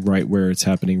belong right where it's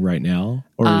happening right now,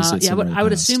 or is it? I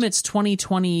would assume it's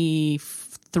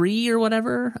 2023 or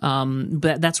whatever.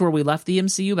 But that's where we left the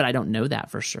MCU, but I don't know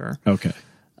that for sure. Okay.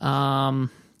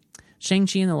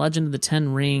 Shang-Chi and the Legend of the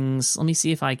Ten Rings. Let me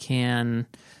see if I can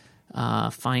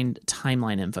find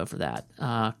timeline info for that.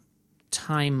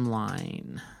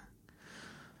 Timeline.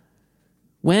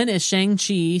 When is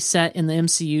Shang-Chi set in the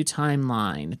MCU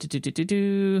timeline?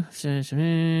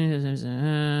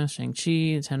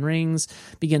 Shang-Chi, the Ten Rings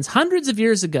begins hundreds of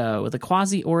years ago with a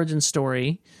quasi-origin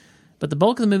story. But the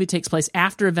bulk of the movie takes place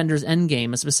after Avengers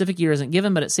Endgame. A specific year isn't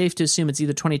given, but it's safe to assume it's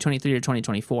either 2023 or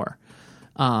 2024.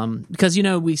 Because,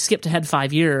 we skipped ahead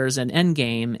 5 years in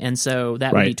Endgame, and so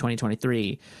that would be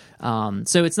 2023.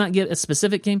 So it's not a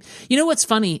specific game. You know what's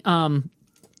funny?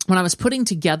 When I was putting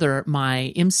together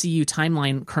my MCU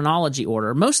timeline chronology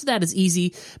order, most of that is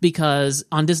easy because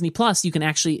on Disney Plus,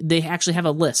 they actually have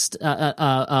a list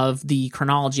of the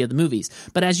chronology of the movies.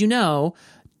 But as you know,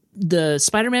 the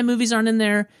Spider-Man movies aren't in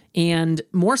there, and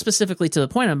more specifically to the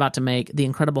point I'm about to make, The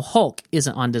Incredible Hulk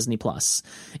isn't on Disney Plus,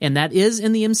 and that is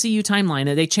in the MCU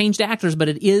timeline. They changed actors, but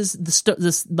it is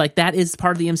that is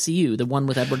part of the MCU, the one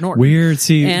with Edward Norton. Weird.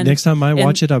 See, next time I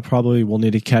watch it, I probably will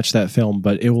need to catch that film,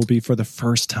 but it will be for the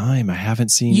first time. I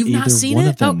haven't seen one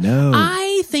of them. No,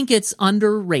 I think it's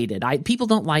underrated. People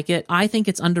don't like it. I think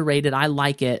it's underrated. I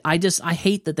like it. I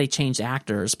hate that they changed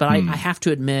actors, but I have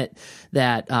to admit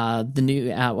that the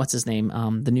new what's his name,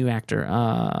 the new actor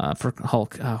for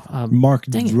Hulk, Mark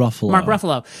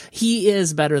Ruffalo. He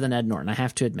is better than Ed Norton, I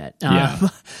have to admit.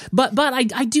 But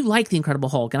I do like the Incredible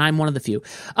Hulk, and I'm one of the few.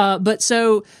 But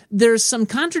so there's some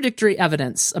contradictory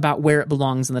evidence about where it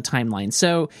belongs in the timeline.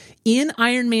 So in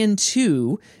Iron Man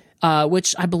 2,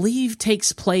 which I believe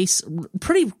takes place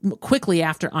pretty quickly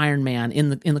after Iron Man in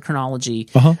the chronology.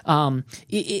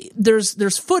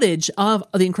 There's footage of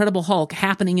the Incredible Hulk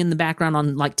happening in the background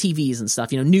on TVs and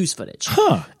stuff, news footage.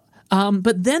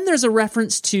 But then there's a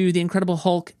reference to the Incredible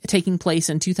Hulk taking place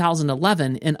in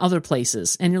 2011 in other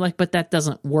places. And you're like, but that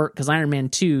doesn't work because Iron Man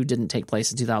 2 didn't take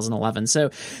place in 2011.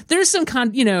 So there's some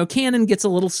canon gets a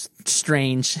little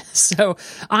strange. So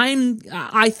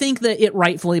I think that it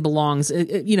rightfully belongs,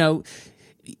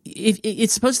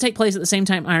 it's supposed to take place at the same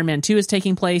time Iron Man 2 is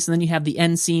taking place, and then you have the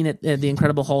end scene at the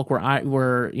Incredible Hulk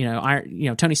where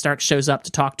Tony Stark shows up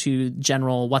to talk to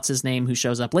General what's his name, who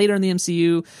shows up later in the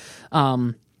MCU.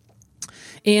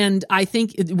 And I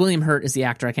think William Hurt is the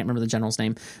actor. I can't remember the general's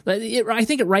name, but I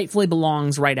think it rightfully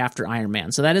belongs right after Iron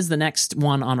Man. So that is the next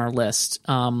one on our list.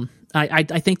 I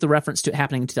think the reference to it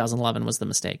happening in 2011 was the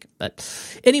mistake. But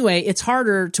anyway, it's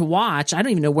harder to watch. I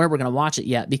don't even know where we're going to watch it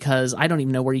yet because I don't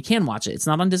even know where you can watch it. It's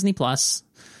not on Disney Plus.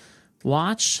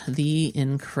 Watch The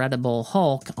Incredible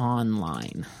Hulk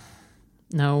online.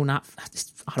 No, not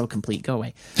autocomplete. Go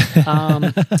away.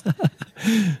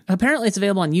 Apparently, it's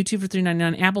available on YouTube for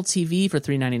 $3.99, Apple TV for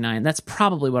 $3.99. That's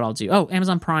probably what I'll do. Oh,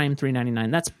 Amazon Prime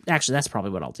 $3.99. That's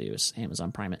probably what I'll do is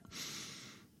Amazon Prime it.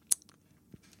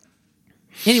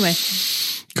 Anyway,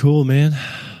 cool, man.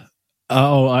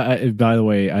 Oh, by the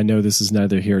way, I know this is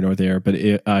neither here nor there, but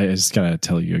I just gotta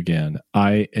tell you again,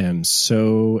 I am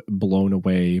so blown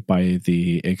away by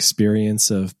the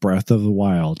experience of Breath of the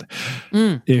Wild.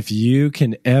 If you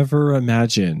can ever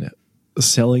imagine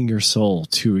selling your soul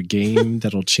to a game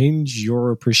that'll change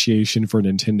your appreciation for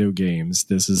Nintendo games,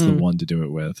 this is the one to do it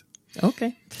with.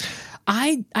 Okay.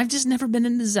 I've just never been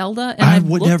into Zelda, and I've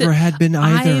never had been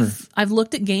either. I've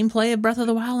looked at gameplay of Breath of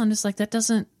the Wild, and I'm just like, that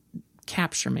doesn't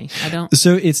capture me. I don't.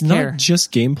 So it's care. Not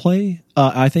just gameplay.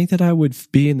 I think that I would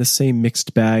be in the same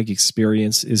mixed bag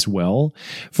experience as well.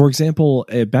 For example,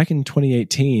 back in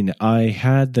 2018, I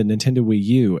had the Nintendo Wii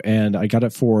U, and I got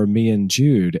it for me and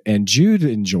Jude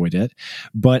enjoyed it,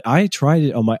 but I tried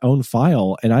it on my own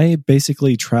file, and I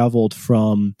basically traveled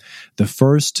from the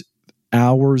first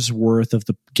hours worth of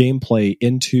the gameplay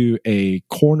into a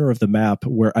corner of the map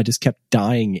where I just kept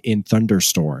dying in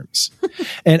thunderstorms.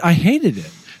 And I hated it.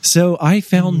 So I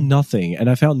found nothing, and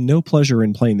I found no pleasure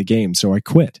in playing the game, so I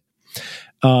quit.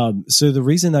 So the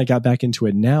reason I got back into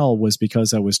it now was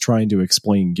because I was trying to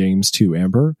explain games to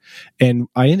Amber, and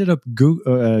I ended up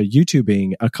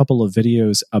YouTubing a couple of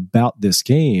videos about this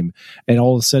game, and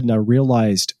all of a sudden I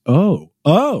realized, oh,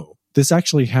 this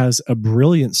actually has a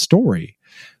brilliant story.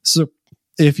 So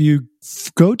if you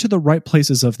go to the right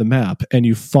places of the map and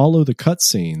you follow the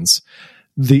cutscenes,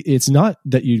 it's not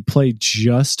that you play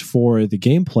just for the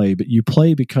gameplay, but you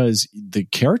play because the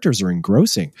characters are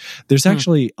engrossing. There's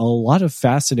actually a lot of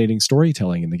fascinating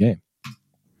storytelling in the game.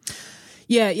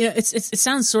 Yeah, it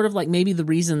sounds sort of like maybe the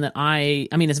reason that I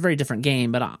mean, it's a very different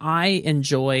game, but I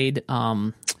enjoyed,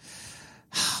 what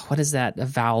is that? A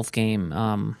Valve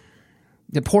game,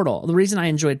 the Portal. The reason I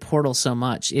enjoyed Portal so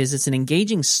much is it's an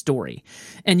engaging story,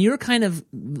 and you're kind of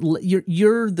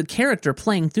you're the character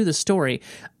playing through the story.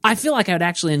 I feel like I would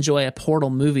actually enjoy a Portal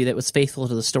movie that was faithful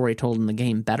to the story told in the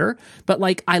game better. But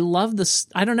like, I love this.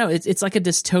 I don't know. It's like a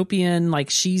dystopian. Like,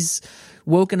 she's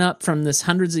woken up from this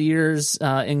hundreds of years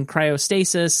in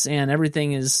cryostasis, and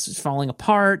everything is falling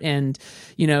apart, and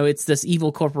it's this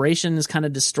evil corporation has kind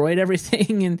of destroyed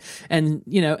everything, and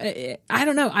I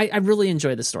don't know. I really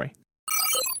enjoy the story.